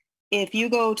down. If you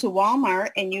go to Walmart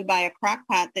and you buy a crock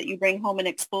pot that you bring home and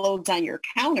explodes on your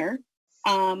counter,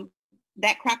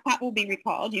 that crock pot will be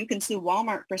recalled. You can sue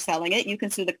Walmart for selling it. You can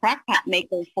sue the crock pot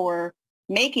maker for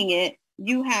making it.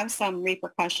 You have some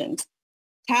repercussions.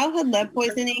 Childhood lead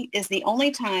poisoning is the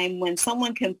only time when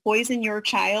someone can poison your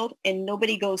child and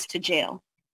nobody goes to jail.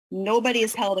 Nobody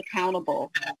is held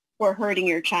accountable for hurting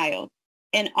your child.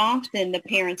 And often the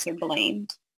parents are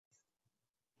blamed.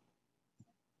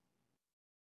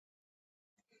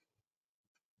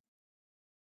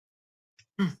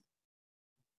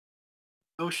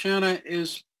 Oshana,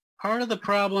 is part of the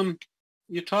problem,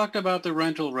 you talked about the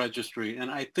rental registry, and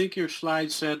I think your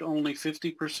slide said only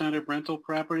 50% of rental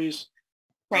properties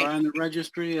Right. are on the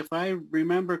registry. If I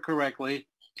remember correctly,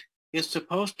 it's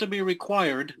supposed to be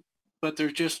required, but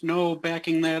there's just no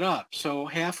backing that up. So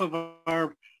half of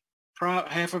our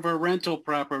rental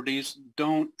properties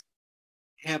don't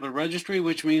have a registry,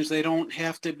 which means they don't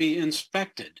have to be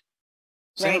inspected.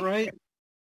 Is that right?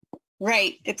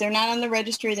 Right. If they're not on the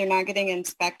registry, they're not getting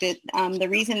inspected. The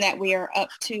reason that we are up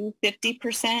to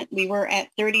 50%, we were at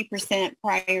 30%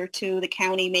 prior to the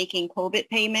county making COVID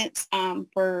payments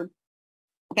for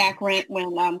back rent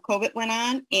when COVID went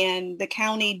on. And the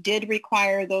county did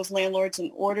require those landlords,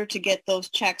 in order to get those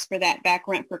checks for that back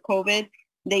rent for COVID,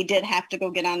 they did have to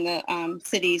go get on the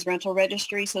city's rental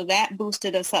registry. So that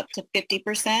boosted us up to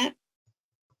 50%.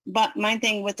 But my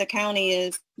thing with the county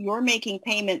is you're making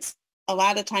payments a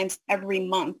lot of times every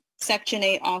month. Section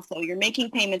 8 also, you're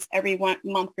making payments every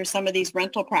month for some of these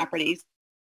rental properties.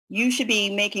 You should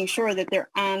be making sure that they're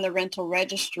on the rental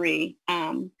registry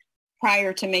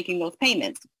prior to making those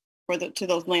payments to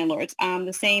those landlords.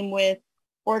 The same with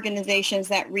organizations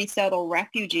that resettle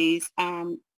refugees.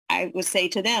 I would say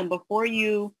to them, before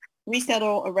you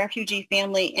resettle a refugee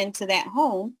family into that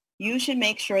home, you should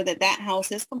make sure that that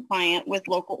house is compliant with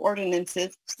local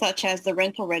ordinances, such as the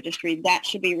rental registry. That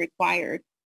should be required.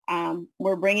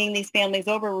 We're bringing these families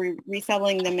over, we're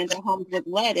reselling them into homes with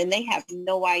lead, and they have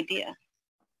no idea.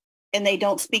 And they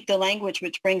don't speak the language,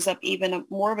 which brings up even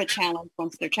more of a challenge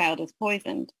once their child is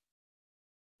poisoned.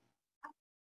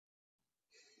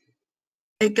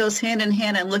 It goes hand in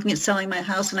hand. I'm looking at selling my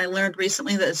house, and I learned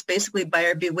recently that it's basically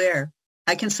buyer beware.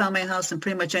 I can sell my house in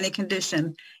pretty much any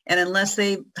condition, and unless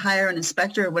they hire an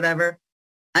inspector or whatever,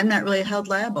 I'm not really held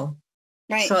liable.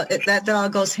 Right. So that all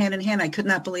goes hand in hand. I could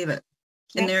not believe it,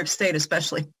 in New York State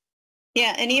especially.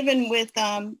 Yeah, and even with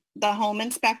the home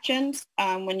inspections,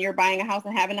 when you're buying a house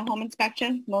and having a home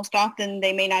inspection, most often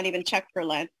they may not even check for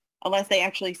lead unless they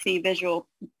actually see visual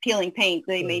peeling paint.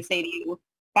 They may say to you,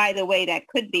 by the way, that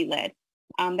could be lead.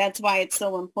 That's why it's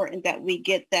so important that we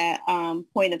get that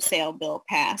point of sale bill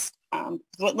passed.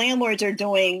 What landlords are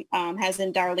doing, as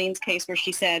in Darlene's case where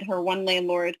she said her one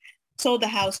landlord sold the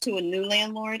house to a new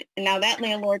landlord, and now that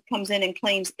landlord comes in and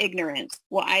claims ignorance.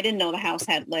 Well, I didn't know the house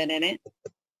had lead in it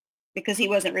because he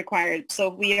wasn't required. So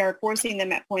we are forcing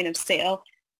them at point of sale.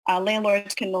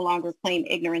 Landlords can no longer claim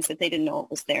ignorance that they didn't know it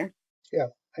was there. Yeah,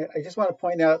 I just want to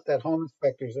point out that home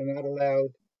inspectors are not allowed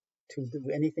to do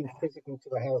anything physical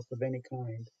to a house of any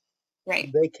kind.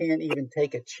 Right. They can't even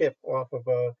take a chip off of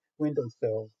a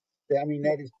windowsill. I mean,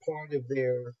 that is part of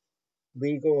their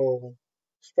legal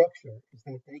structure, is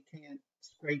that they can't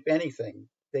scrape anything.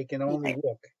 They can only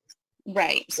look.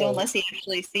 Right. So unless he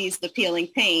actually sees the peeling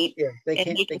paint, yeah, they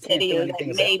can't, he can say to you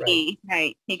that maybe,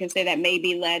 right. He can say that may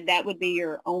be lead. That would be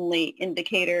your only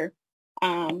indicator.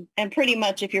 And pretty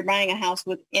much if you're buying a house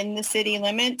within the city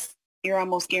limits, you're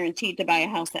almost guaranteed to buy a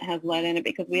house that has lead in it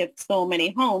because we have so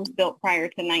many homes built prior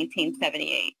to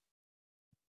 1978.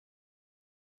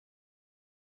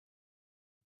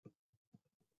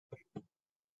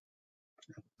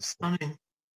 Stunning.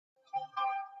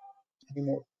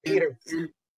 Anymore. Peter.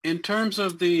 In terms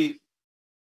of the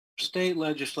state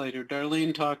legislator,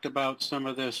 Darlene talked about some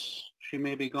of this. She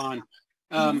may be gone.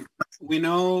 We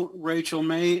know Rachel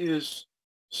May is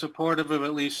supportive of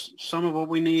at least some of what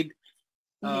we need.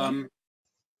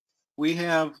 We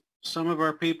have some of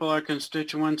our people are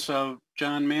constituents of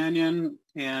John Mannion,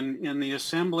 and in the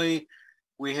assembly,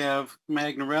 we have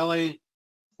Magnarelli,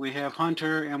 we have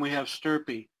Hunter, and we have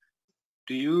Sturpey.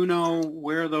 Do you know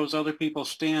where those other people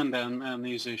stand on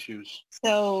these issues?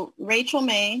 So Rachel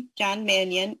May, John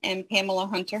Mannion, and Pamela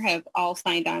Hunter have all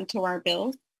signed on to our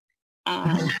bills.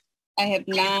 I have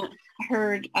not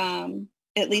heard,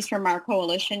 at least from our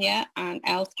coalition yet, on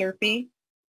Al Sturpey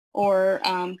or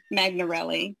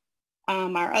Magnarelli.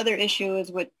 Our other issue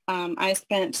is what I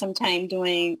spent some time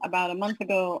doing about a month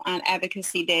ago on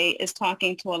Advocacy Day is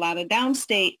talking to a lot of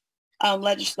downstate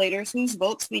legislators whose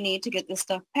votes we need to get this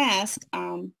stuff passed,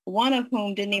 one of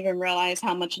whom didn't even realize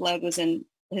how much lead was in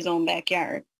his own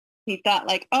backyard. He thought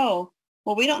like, oh,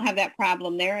 well, we don't have that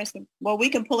problem there. I said, well, we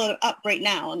can pull it up right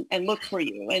now and look for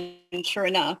you. And sure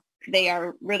enough, they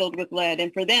are riddled with lead.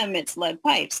 And for them, it's lead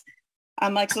pipes.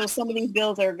 I'm like, so some of these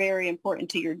bills are very important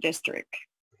to your district.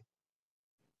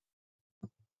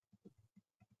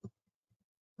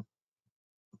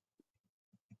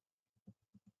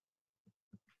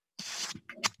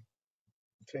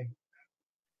 Okay.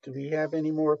 Do we have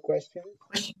any more questions?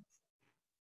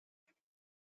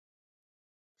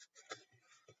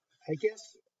 I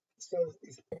guess so.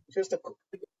 Just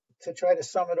to try to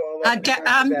sum it all up.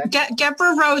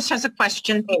 Deborah Rose has a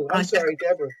question. Oh, I'm sorry,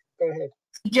 Deborah. Go ahead.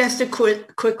 Just a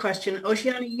quick question.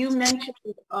 Oceana, you mentioned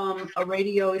a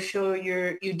radio show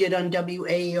you did on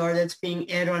WAER that's being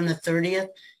aired on the 30th.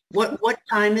 What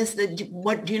time is that?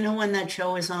 What do you know when that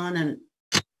show is on? And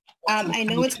I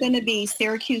know it's going to be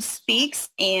Syracuse Speaks,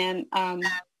 and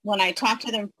when I talked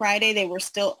to them Friday, they were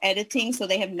still editing, so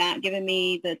they have not given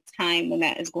me the time when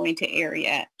that is going to air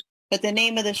yet. But the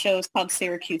name of the show is called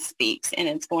Syracuse Speaks, and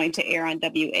it's going to air on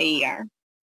WAER.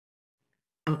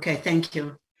 Okay, thank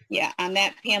you. Yeah, on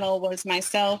that panel was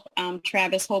myself,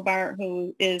 Travis Hobart,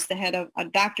 who is the head of,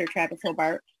 Dr. Travis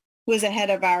Hobart, who is the head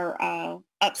of our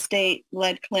upstate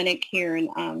lead clinic here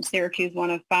in Syracuse, one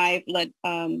of 5 lead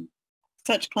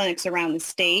such clinics around the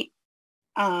state.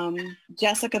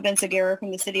 Jessica Vinciguerra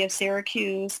from the city of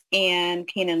Syracuse, and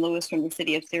Keenan Lewis from the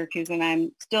city of Syracuse. And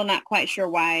I'm still not quite sure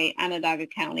why Onondaga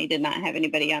County did not have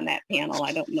anybody on that panel.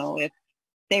 I don't know if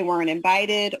they weren't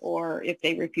invited or if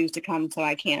they refused to come, so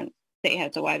I can't say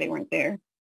as to why they weren't there.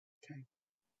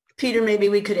 Peter, maybe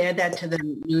we could add that to the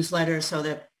newsletter so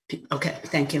that, okay,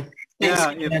 thank you.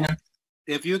 Thanks, yeah,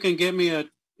 if you can give me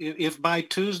if by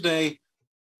Tuesday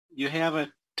you have a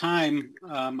time,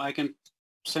 I can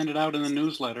send it out in the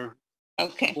newsletter.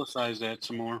 Okay. Publicize that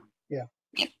some more. Yeah.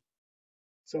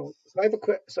 So I have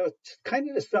so kind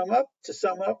of to sum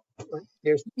up,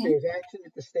 there's action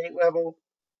at the state level,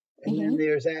 and then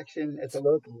there's action at the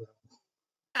local level.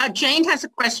 Jane has a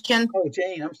question. Oh,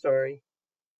 Jane, I'm sorry.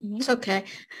 It's okay.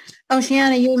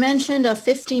 Oceana, you mentioned a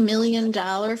 $50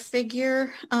 million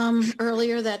figure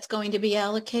earlier that's going to be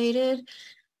allocated.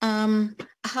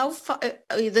 How far,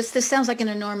 this sounds like an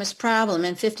enormous problem,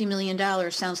 and $50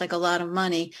 million sounds like a lot of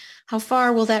money. How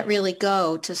far will that really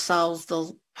go to solve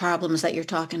the problems that you're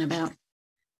talking about?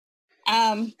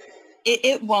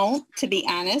 It won't, to be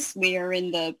honest. We are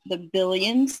in the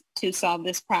billions to solve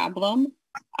this problem.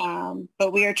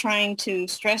 But we are trying to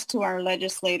stress to our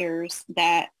legislators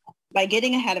that by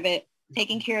getting ahead of it,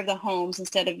 taking care of the homes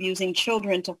instead of using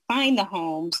children to find the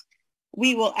homes,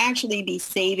 we will actually be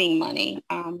saving money.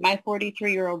 My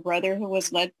 43-year-old brother who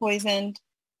was lead poisoned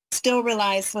still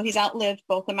relies, so he's outlived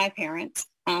both of my parents,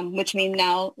 which means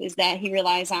now is that he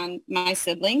relies on my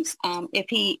siblings. If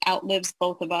he outlives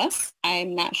both of us,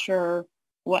 I'm not sure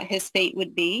what his fate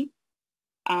would be.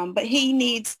 But he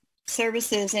needs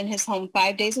services in his home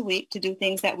 5 days a week to do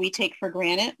things that we take for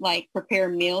granted, like prepare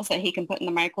meals that he can put in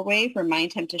the microwave,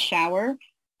 remind him to shower,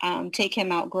 take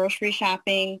him out grocery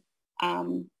shopping,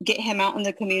 get him out in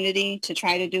the community to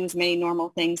try to do as many normal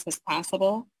things as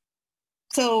possible.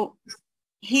 So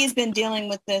he's been dealing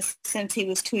with this since he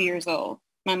was 2 years old.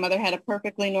 My mother had a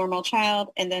perfectly normal child,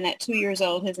 and then at 2 years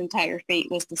old, his entire fate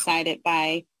was decided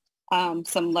by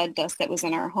some lead dust that was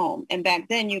in our home. And back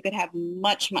then you could have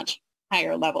much, much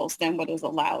higher levels than what is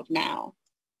allowed now.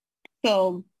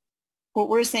 So what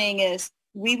we're saying is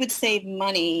we would save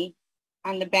money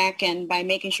on the back end by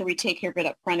making sure we take care of it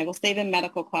up front. It will save in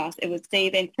medical costs. It would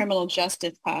save in criminal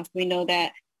justice costs. We know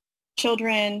that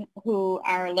children who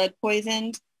are lead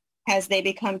poisoned, as they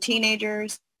become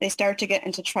teenagers, they start to get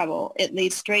into trouble. It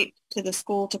leads straight to the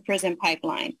school to prison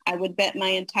pipeline. I would bet my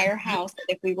entire house that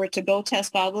if we were to go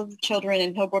test all of the children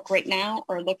in Hillbrook right now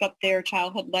or look up their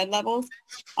childhood lead levels,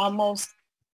 almost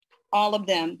all of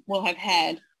them will have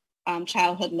had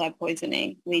childhood lead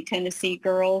poisoning. We tend to see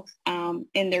girls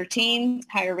in their teens,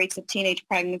 higher rates of teenage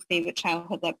pregnancy with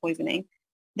childhood lead poisoning.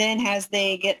 Then as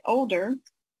they get older,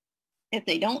 if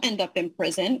they don't end up in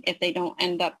prison, if they don't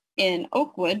end up in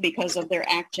Oakwood because of their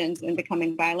actions and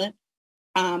becoming violent,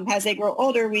 as they grow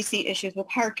older, we see issues with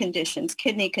heart conditions,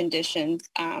 kidney conditions,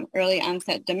 early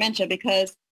onset dementia,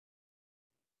 because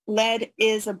lead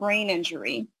is a brain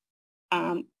injury.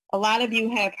 A lot of you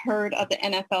have heard of the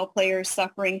NFL players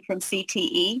suffering from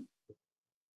CTE.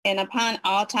 And upon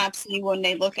autopsy, when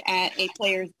they look at a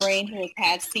player's brain who has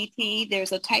had CTE,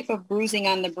 there's a type of bruising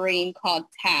on the brain called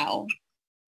tau.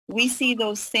 We see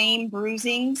those same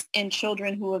bruisings in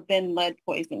children who have been lead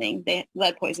poisoned. They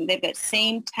have that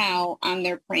same tau on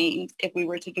their brains if we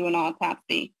were to do an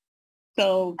autopsy.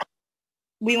 So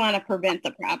we want to prevent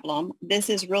the problem. This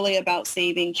is really about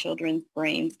saving children's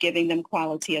brains, giving them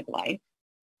quality of life.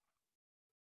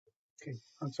 Okay,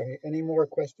 I'm sorry. Any more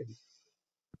questions?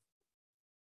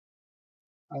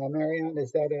 Marianne,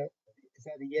 is that a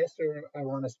yes, or I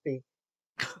want to speak?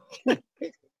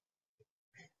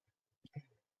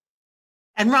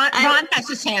 And Ron has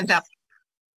his hand up.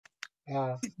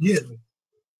 Yeah,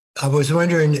 I was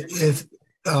wondering if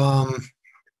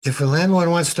a landlord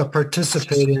wants to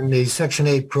participate in the Section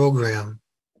 8 program,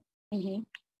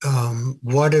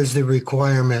 what is the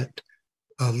requirement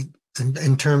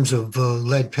in terms of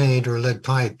lead paint or lead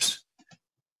pipes?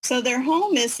 So their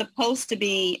home is supposed to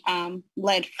be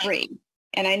lead free.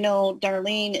 And I know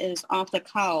Darlene is off the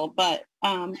call, but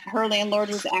her landlord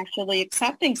was actually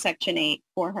accepting Section 8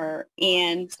 for her.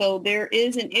 And so there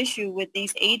is an issue with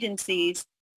these agencies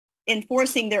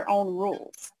enforcing their own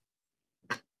rules.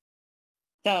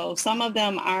 So some of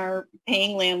them are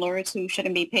paying landlords who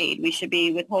shouldn't be paid. We should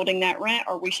be withholding that rent,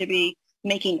 or we should be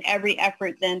making every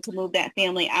effort then to move that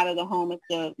family out of the home if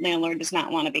the landlord does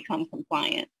not want to become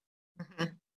compliant.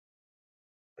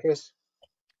 Chris?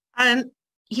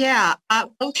 Yeah,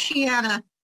 Oceana,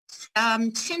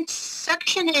 since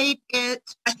Section 8 is,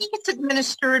 I think it's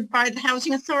administered by the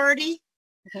Housing Authority.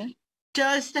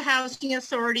 Does the Housing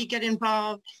Authority get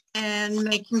involved in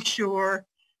making sure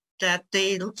that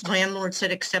the landlords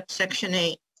that accept Section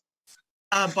 8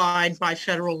 abide by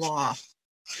federal law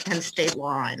and state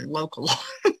law and local law?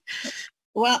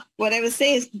 Well, what I would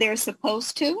say is they're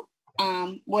supposed to.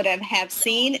 What I have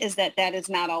seen is that is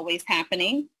not always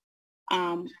happening.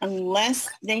 Unless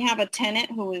they have a tenant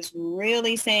who is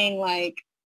really saying, like,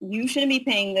 you shouldn't be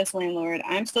paying this, landlord,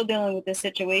 I'm still dealing with this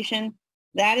situation.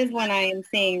 That is when I am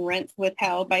seeing rents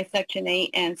withheld by Section 8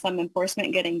 and some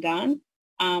enforcement getting done.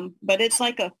 But it's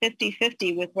like a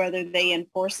 50-50 with whether they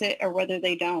enforce it or whether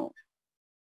they don't.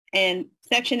 And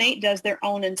Section 8 does their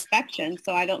own inspection,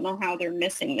 so I don't know how they're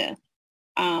missing this.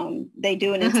 They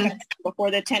do an inspection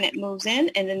before the tenant moves in,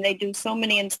 and then they do so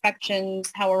many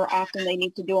inspections, however often they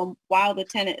need to do them while the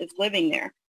tenant is living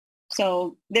there.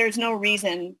 So there's no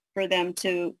reason for them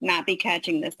to not be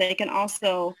catching this. They can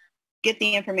also get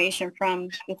the information from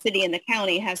the city and the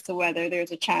county as to whether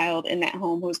there's a child in that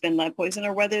home who's been lead poisoned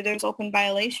or whether there's open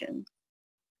violations.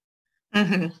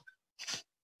 Thank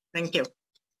you.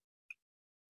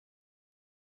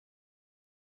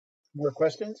 More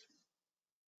questions?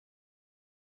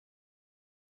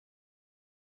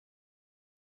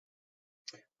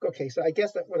 Okay, so I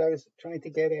guess that what I was trying to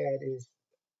get at is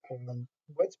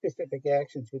what specific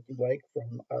actions would you like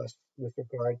from us with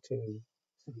regard to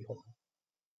City Hall?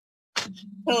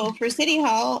 So for City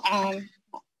Hall,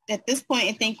 at this point,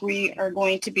 I think we are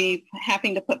going to be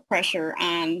having to put pressure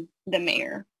on the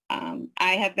mayor.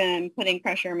 I have been putting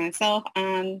pressure myself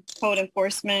on code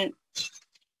enforcement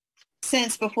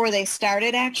since before they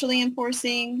started actually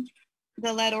enforcing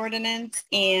the lead ordinance,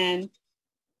 and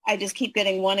I just keep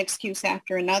getting one excuse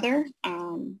after another.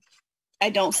 I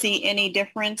don't see any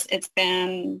difference. It's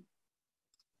been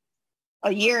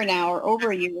a year now, or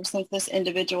over a year, since this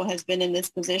individual has been in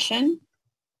this position.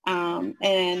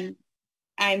 And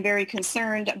I'm very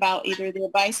concerned about either the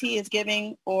advice he is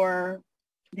giving or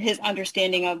his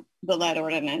understanding of the lead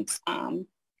ordinance.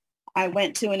 I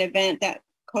went to an event that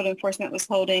code enforcement was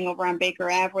holding over on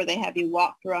Baker Ave, where they have you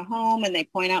walk through a home and they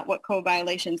point out what code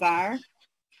violations are.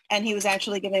 And he was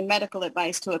actually giving medical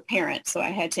advice to a parent. So I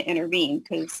had to intervene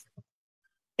because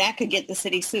that could get the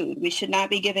city sued. We should not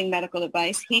be giving medical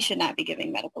advice. He should not be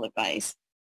giving medical advice.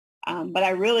 But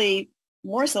I really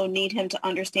more so need him to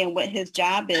understand what his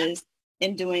job is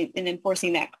in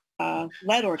enforcing that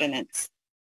lead ordinance.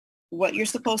 What you're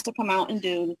supposed to come out and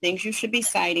do, the things you should be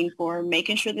citing for,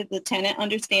 making sure that the tenant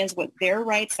understands what their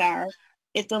rights are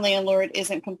if the landlord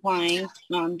isn't complying,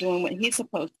 doing what he's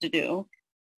supposed to do.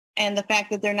 And the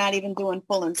fact that they're not even doing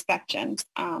full inspections.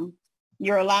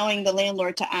 You're allowing the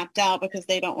landlord to opt out because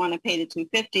they don't want to pay the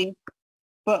 $250.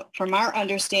 But from our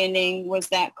understanding was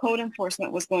that code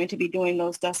enforcement was going to be doing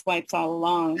those dust wipes all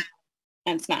along,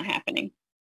 and it's not happening.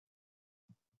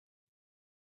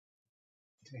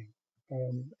 Okay.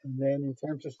 And then in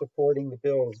terms of supporting the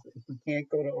bills, if we can't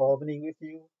go to Albany with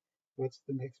you, what's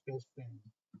the next best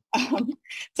thing?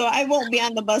 So I won't be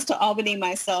on the bus to Albany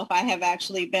myself. I have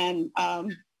actually been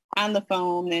on the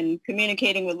phone and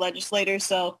communicating with legislators.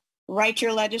 So write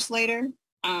your legislator,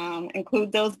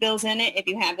 include those bills in it. If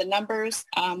you have the numbers,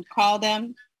 call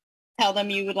them, tell them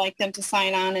you would like them to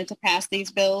sign on and to pass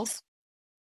these bills.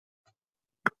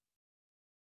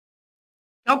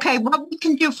 Okay, what we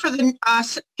can do for the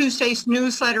Tuesday's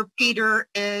newsletter, Peter,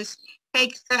 is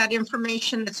take that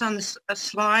information that's on the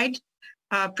slide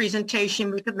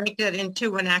presentation, we could make that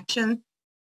into an action.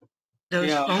 Those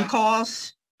Yeah. phone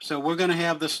calls. So we're going to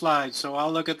have the slides. So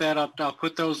I'll look at that up. I'll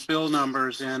put those bill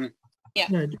numbers in.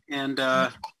 Yeah. And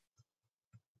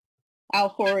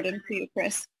I'll forward them to you,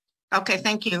 Chris. Okay,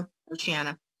 thank you,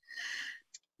 Oceana.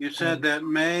 You said that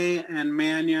May and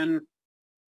Mannion.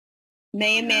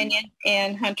 May and Mannion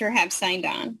and Hunter have signed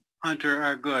on. Hunter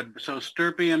are good. So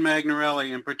Sturpey and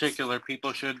Magnarelli in particular,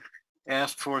 people should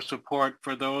ask for support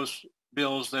for those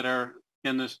bills that are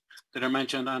in this, that are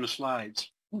mentioned on the slides.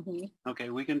 Mm-hmm. Okay,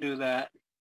 we can do that.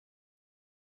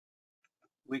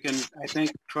 We can, I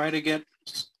think, try to get,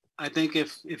 I think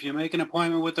if you make an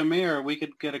appointment with the mayor, we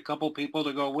could get a couple people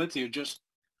to go with you. Just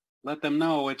let them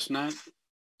know it's not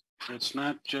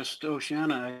just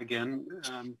Oceana again.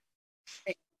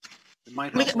 It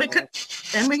might help. We could,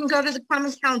 then we can go to the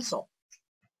Common Council.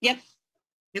 Yep.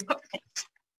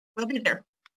 We'll be there.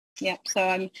 Yep.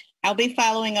 So I'll be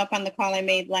following up on the call I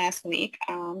made last week,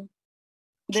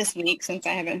 this week, since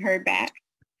I haven't heard back,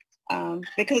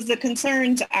 because the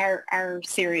concerns are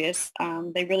serious.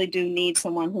 They really do need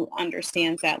someone who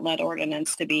understands that lead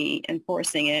ordinance to be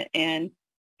enforcing it. And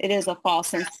it is a false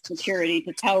sense of security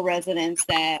to tell residents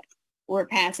that we're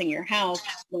passing your house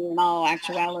when in all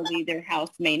actuality their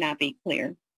house may not be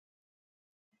clear.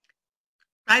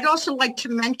 I'd also like to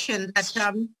mention that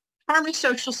Department of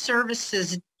Social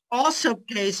Services also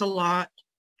pays a lot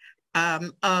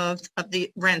of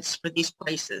the rents for these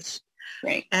places.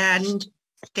 Right. And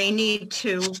they need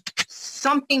to,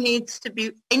 something needs to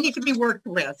be, they need to be worked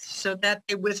with so that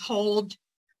they withhold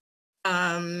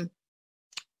the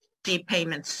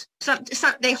payments.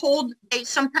 They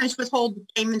sometimes withhold the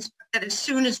payments, but as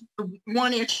soon as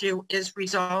one issue is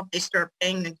resolved, they start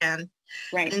paying again.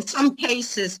 Right. In some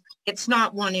cases, it's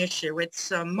not one issue,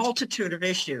 it's a multitude of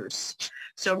issues.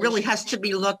 So it really has to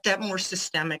be looked at more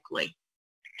systemically.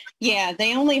 Yeah,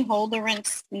 they only hold the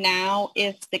rents now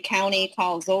if the county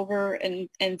calls over and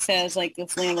says like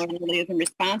this landlord really isn't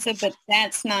responsive, but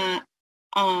that's not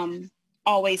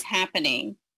always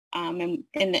happening. And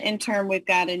in the interim, we've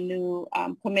got a new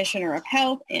commissioner of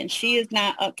health, and she is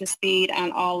not up to speed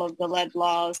on all of the lead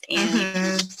laws and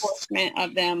enforcement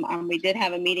of them. We did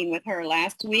have a meeting with her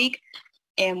last week,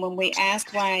 and when we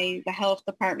asked why the health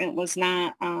department was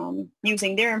not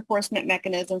using their enforcement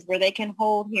mechanisms where they can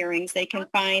hold hearings, they can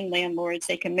find landlords,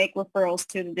 they can make referrals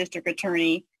to the district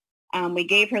attorney, we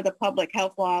gave her the public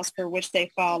health laws for which they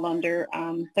fall under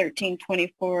 13,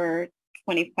 24,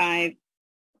 25,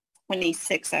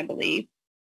 26, I believe.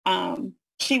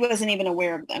 She wasn't even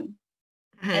aware of them.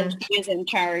 And she is in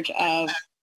charge of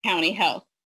county health.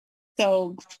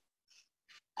 So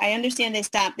I understand they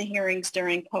stopped the hearings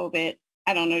during COVID.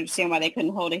 I don't understand why they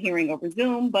couldn't hold a hearing over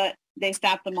Zoom, but they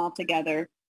stopped them altogether.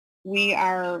 We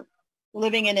are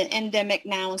living in an endemic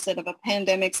now instead of a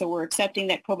pandemic, so we're accepting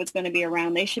that COVID's going to be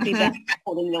around. They should be back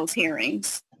holding those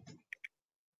hearings.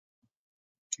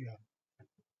 Yeah.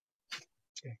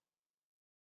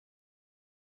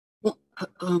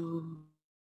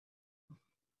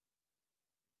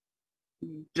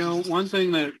 You know, one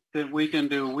thing that we can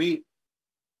do, we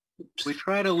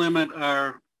try to limit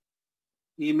our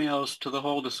emails to the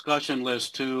whole discussion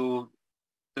list to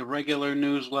the regular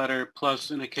newsletter plus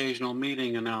an occasional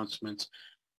meeting announcements.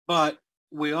 But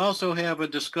we also have a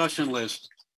discussion list,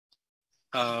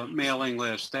 mailing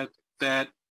list that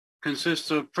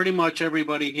consists of pretty much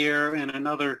everybody here and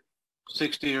another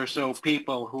 60 or so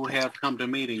people who have come to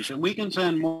meetings, and we can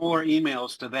send more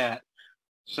emails to that.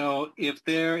 So if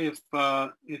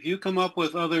you come up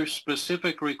with other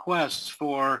specific requests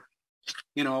for,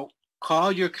 you know,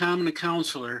 call your common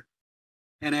counselor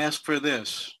and ask for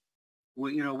this.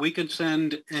 We can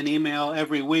send an email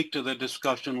every week to the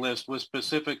discussion list with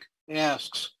specific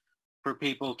asks for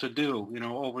people to do, you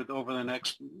know, over the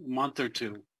next month or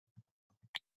two.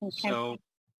 Okay. So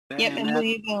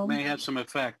that may have some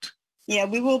effect. Yeah,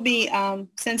 we will be,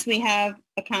 since we have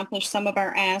accomplished some of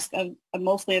our asks of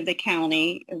mostly of the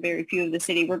county, very few of the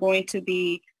city, we're going to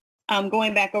be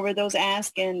going back over those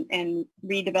asks and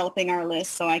redeveloping our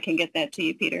list, so I can get that to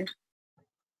you, Peter.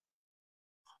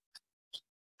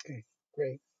 Okay,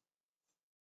 great.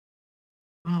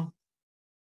 Oh.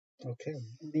 Okay,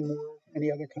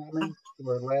 any other comments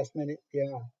or last minute?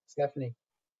 Yeah, Stephanie.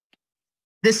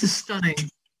 This is stunning.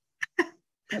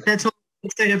 That's all I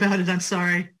can say about it. I'm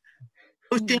sorry.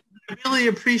 I really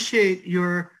appreciate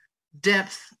your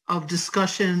depth of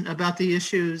discussion about the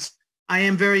issues. I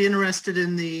am very interested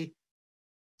in the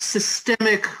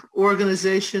systemic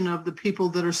organization of the people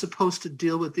that are supposed to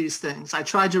deal with these things. I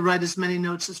tried to write as many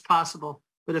notes as possible,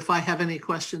 but if I have any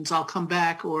questions, I'll come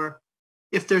back, or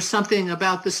if there's something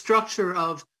about the structure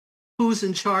of who's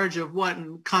in charge of what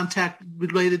and contact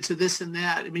related to this and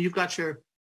that. I mean, you've got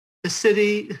the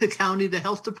city, the county, the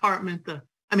health department,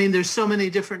 there's so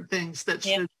many different things that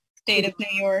should. State of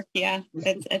New York, yeah.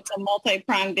 It's a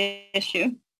multi-pronged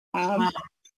issue.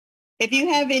 If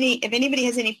anybody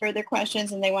has any further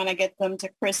questions and they want to get them to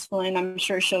Chris Flynn, I'm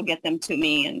sure she'll get them to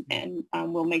me and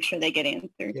we'll make sure they get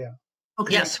answered. Yeah.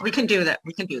 Okay. Yes, we can do that.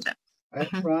 We can do that.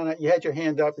 Ron, you had your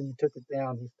hand up and you took it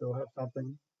down. Do you still have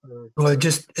something? Well,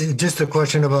 just a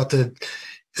question about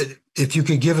if you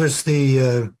could give us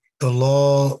the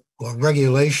law or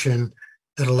regulation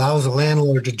that allows a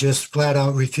landlord to just flat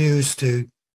out refuse to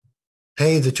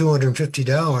pay the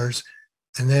 $250,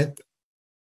 and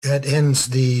that ends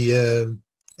the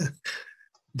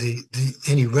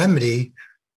any remedy.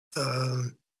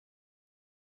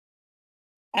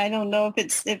 I don't know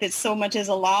if it's so much as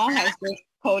a law as the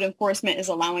code enforcement is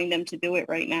allowing them to do it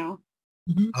right now.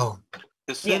 Oh,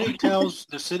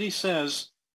 the city says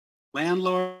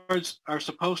landlords are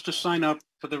supposed to sign up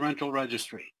for the rental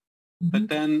registry, but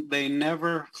then they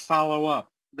never follow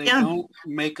up. They don't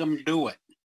make them do it.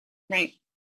 Right.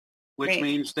 Which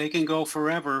means they can go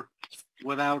forever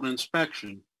without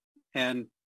inspection. And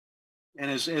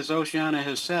as Oceana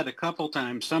has said a couple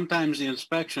times, sometimes the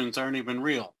inspections aren't even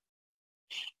real.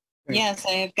 Yes,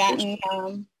 I have gotten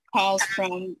calls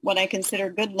from what I consider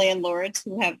good landlords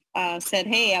who have said,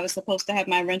 hey, I was supposed to have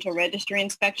my rental registry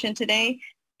inspection today.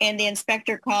 And the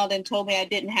inspector called and told me I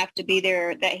didn't have to be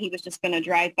there, that he was just going to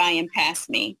drive by and pass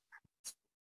me.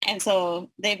 And so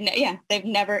they've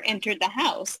never entered the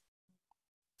house.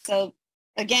 So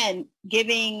again,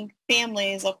 giving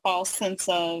families a false sense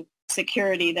of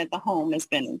security that the home has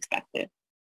been inspected.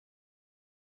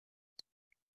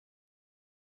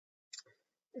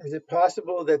 Is it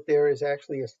possible that there is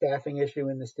actually a staffing issue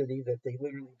in the city, that they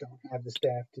literally don't have the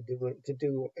staff to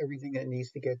do everything that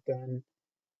needs to get done?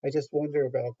 I just wonder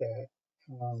about that.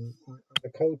 Are the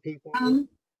code people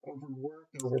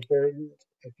overworked, overburdened?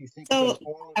 If you think about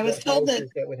all of the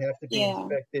houses that would have to be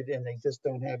inspected and they just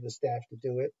don't have the staff to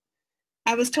do it.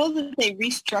 I was told that they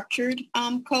restructured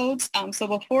codes. So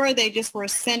before they just were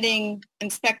sending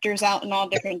inspectors out in all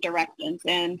different directions,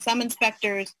 and some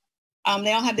inspectors,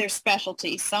 they all have their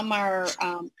specialties. Some are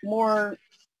more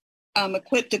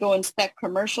equipped to go inspect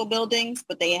commercial buildings,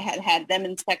 but they had them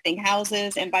inspecting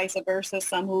houses, and vice versa.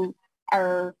 Some who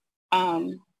are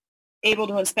able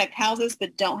to inspect houses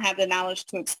but don't have the knowledge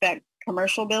to inspect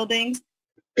commercial buildings.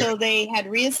 So they had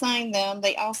reassigned them.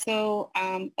 They also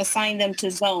assigned them to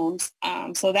zones.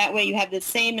 So that way you have the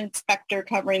same inspector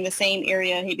covering the same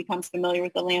area. He becomes familiar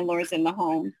with the landlords in the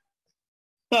home.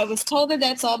 So I was told that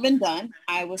that's all been done.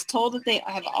 I was told that they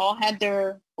have all had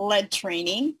their lead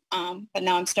training, but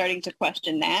now I'm starting to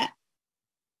question that.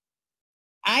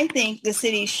 I think the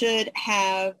city should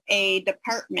have a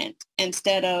department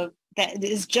instead of that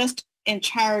is just in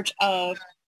charge of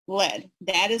lead.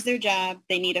 That is their job.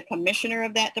 They need a commissioner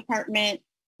of that department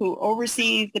who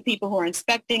oversees the people who are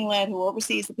inspecting lead, who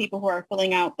oversees the people who are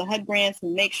filling out the HUD grants,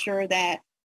 and make sure that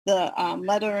the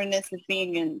lead ordinance is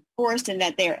being enforced and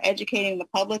that they are educating the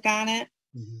public on it.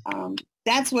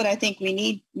 That's what I think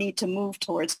we need to move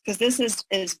towards, because this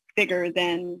is bigger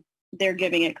than they're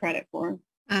giving it credit for.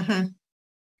 And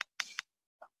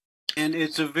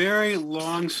it's a very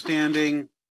long-standing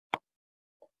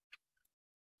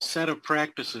set of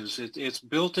practices. It's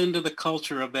built into the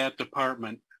culture of that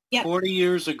department. 40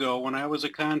 years ago, when I was a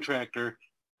contractor,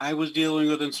 I was dealing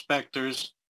with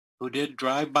inspectors who did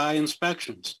drive-by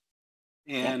inspections.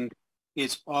 And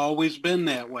it's always been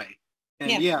that way.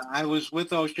 And I was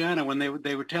with Oceana when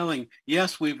they were telling,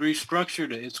 yes, we've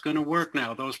restructured it. It's going to work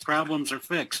now. Those problems are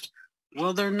fixed.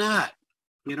 Well, they're not.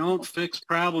 You don't fix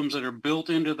problems that are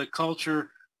built into the culture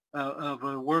of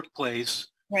a workplace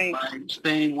by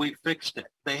saying we fixed it.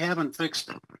 They haven't fixed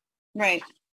it. Right.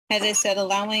 As I said,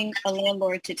 allowing a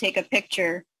landlord to take a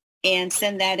picture and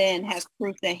send that in has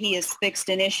proof that he has fixed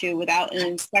an issue without an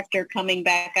inspector coming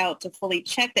back out to fully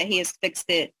check that he has fixed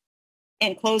it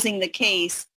and closing the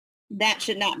case. That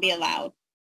should not be allowed.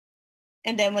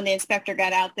 And then when the inspector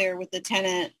got out there with the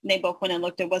tenant, they both went and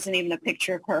looked. It wasn't even a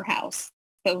picture of her house.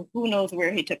 So who knows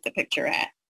where he took the picture at.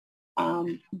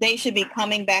 They should be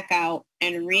coming back out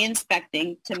and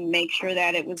re-inspecting to make sure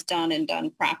that it was done and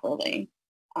done properly.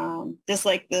 Just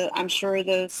like I'm sure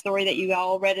the story that you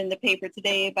all read in the paper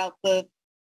today about the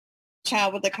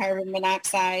child with the carbon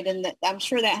monoxide, and I'm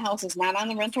sure that house is not on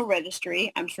the rental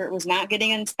registry. I'm sure it was not getting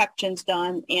inspections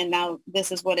done, and now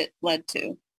this is what it led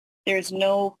to. There's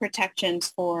no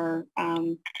protections for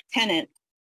tenants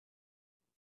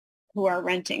who are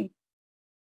renting.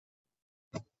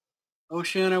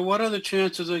 Oceana, what are the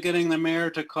chances of getting the mayor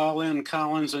to call in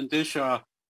Collins and Dishaw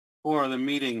for the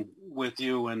meeting with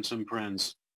you and some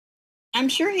friends? I'm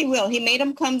sure he will. He made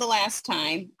them come the last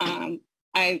time.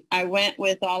 I went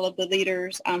with all of the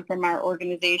leaders from our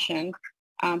organization.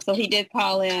 So he did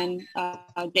call in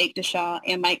Jake Dishaw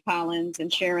and Mike Collins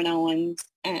and Sharon Owens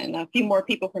and a few more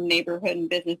people from neighborhood and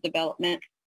business development.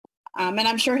 And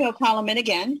I'm sure he'll call them in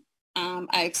again.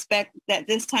 I expect that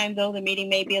this time, though, the meeting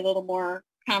may be a little more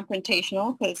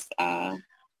confrontational because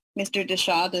Mr.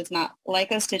 Dishaw does not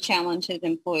like us to challenge his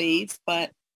employees,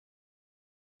 but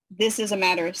this is a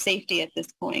matter of safety at this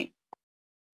point.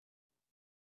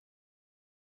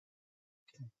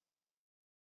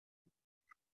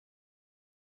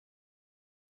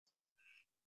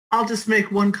 I'll just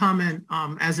make one comment.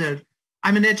 I'm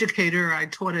an educator. I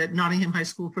taught at Nottingham High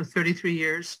School for 33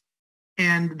 years.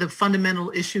 And the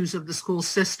fundamental issues of the school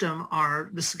system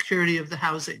are the security of the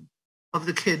housing of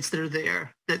the kids that are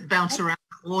there, that bounce around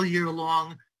all year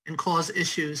long and cause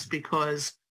issues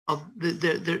because of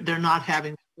they're not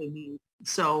having what they need.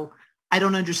 So I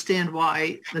don't understand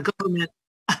why the government,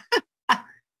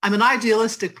 I'm an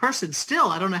idealistic person still,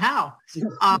 I don't know how.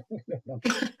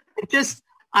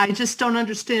 I just don't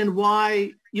understand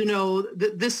why,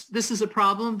 this is a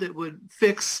problem that would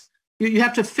fix, you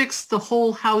have to fix the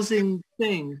whole housing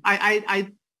thing.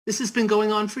 This has been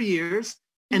going on for years.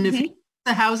 And if you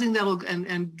the housing that'll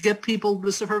and get people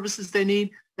the services they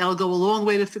need, that'll go a long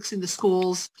way to fixing the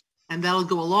schools, and that'll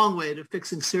go a long way to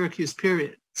fixing Syracuse,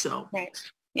 period. So right.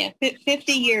 Yeah,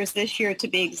 50 years this year to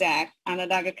be exact.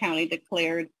 Onondaga County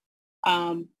declared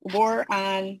war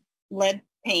on lead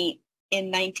paint in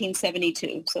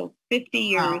 1972. So 50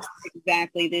 years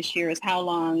exactly this year is how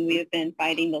long we have been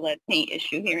fighting the lead paint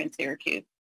issue here in Syracuse.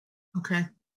 Okay.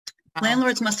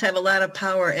 Landlords must have a lot of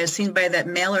power, as seen by that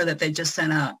mailer that they just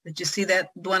sent out. Did you see that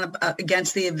one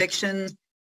against the eviction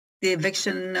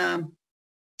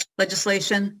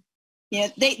legislation? Yeah,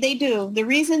 they do. The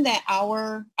reason that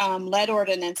our lead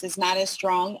ordinance is not as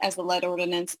strong as the lead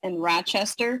ordinance in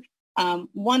Rochester, the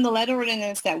lead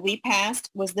ordinance that we passed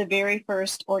was the very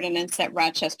first ordinance that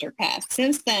Rochester passed.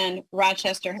 Since then,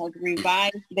 Rochester has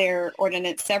revised their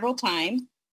ordinance several times.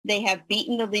 They have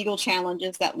beaten the legal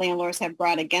challenges that landlords have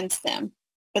brought against them.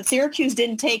 But Syracuse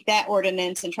didn't take that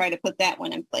ordinance and try to put that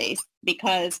one in place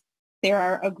because there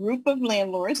are a group of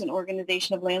landlords, an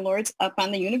organization of landlords up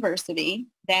on the university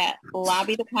that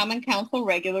lobby the Common Council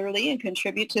regularly and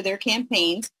contribute to their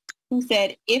campaigns, who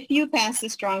said, if you pass a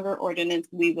stronger ordinance,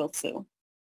 we will sue.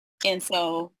 And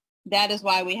so that is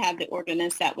why we have the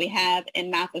ordinance that we have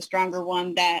and not the stronger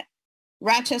one that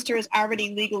Rochester has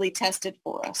already legally tested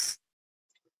for us.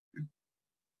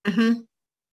 Mm-hmm.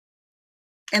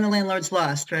 And the landlords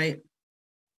lost, right?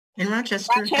 In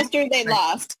Rochester. Rochester, they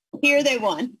lost. Here they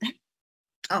won.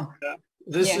 Oh.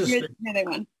 Here they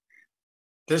won.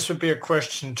 This would be a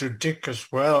question to Dick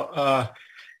as well.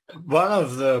 One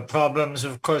of the problems,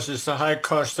 of course, is the high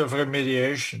cost of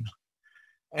remediation.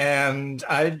 And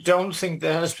I don't think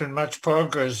there has been much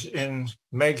progress in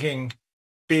making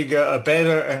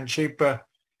better and cheaper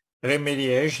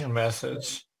remediation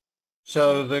methods.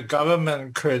 So the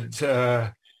government could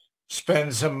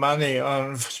spend some money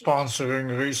on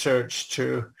sponsoring research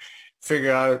to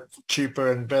figure out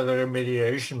cheaper and better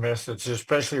remediation methods,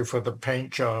 especially for the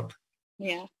paint job.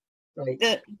 Yeah.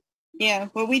 Right.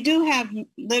 Well, we do have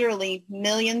literally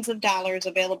millions of dollars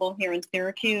available here in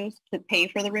Syracuse to pay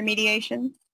for the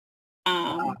remediation.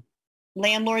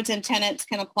 Landlords and tenants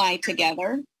can apply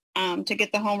together to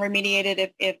get the home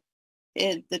remediated if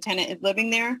the tenant is living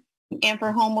there. And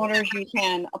for homeowners, you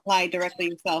can apply directly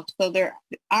yourself. So there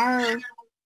are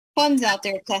funds out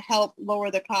there to help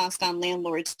lower the cost on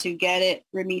landlords to get it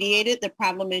remediated. The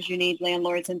problem is you need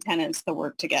landlords and tenants to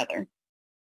work together.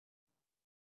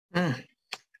 Mm.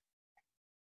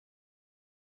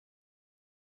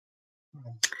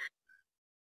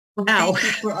 Wow. Thank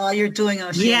you for all you're doing,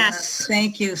 Oceana. Yes.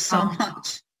 Thank you so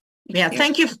much. Yeah,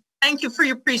 thank you. Thank you for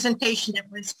your presentation. It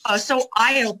was so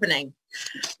eye-opening.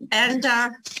 And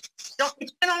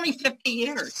it's been only 50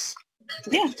 years.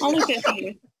 Yeah, only 50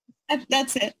 years.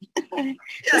 That's it.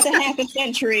 It's a half a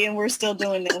century and we're still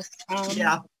doing this.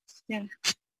 Yeah.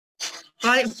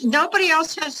 But if nobody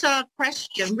else has a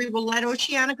question, we will let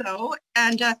Oceana go.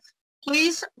 And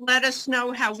please let us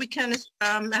know how we can,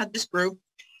 how this group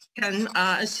can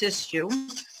assist you.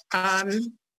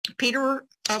 Peter,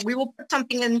 we will put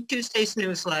something in Tuesday's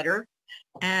newsletter,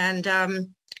 and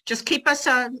just keep us,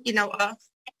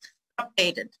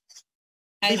 updated.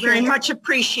 I very much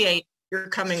appreciate your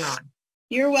coming on.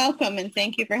 You're welcome, and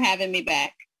thank you for having me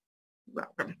back.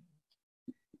 Welcome.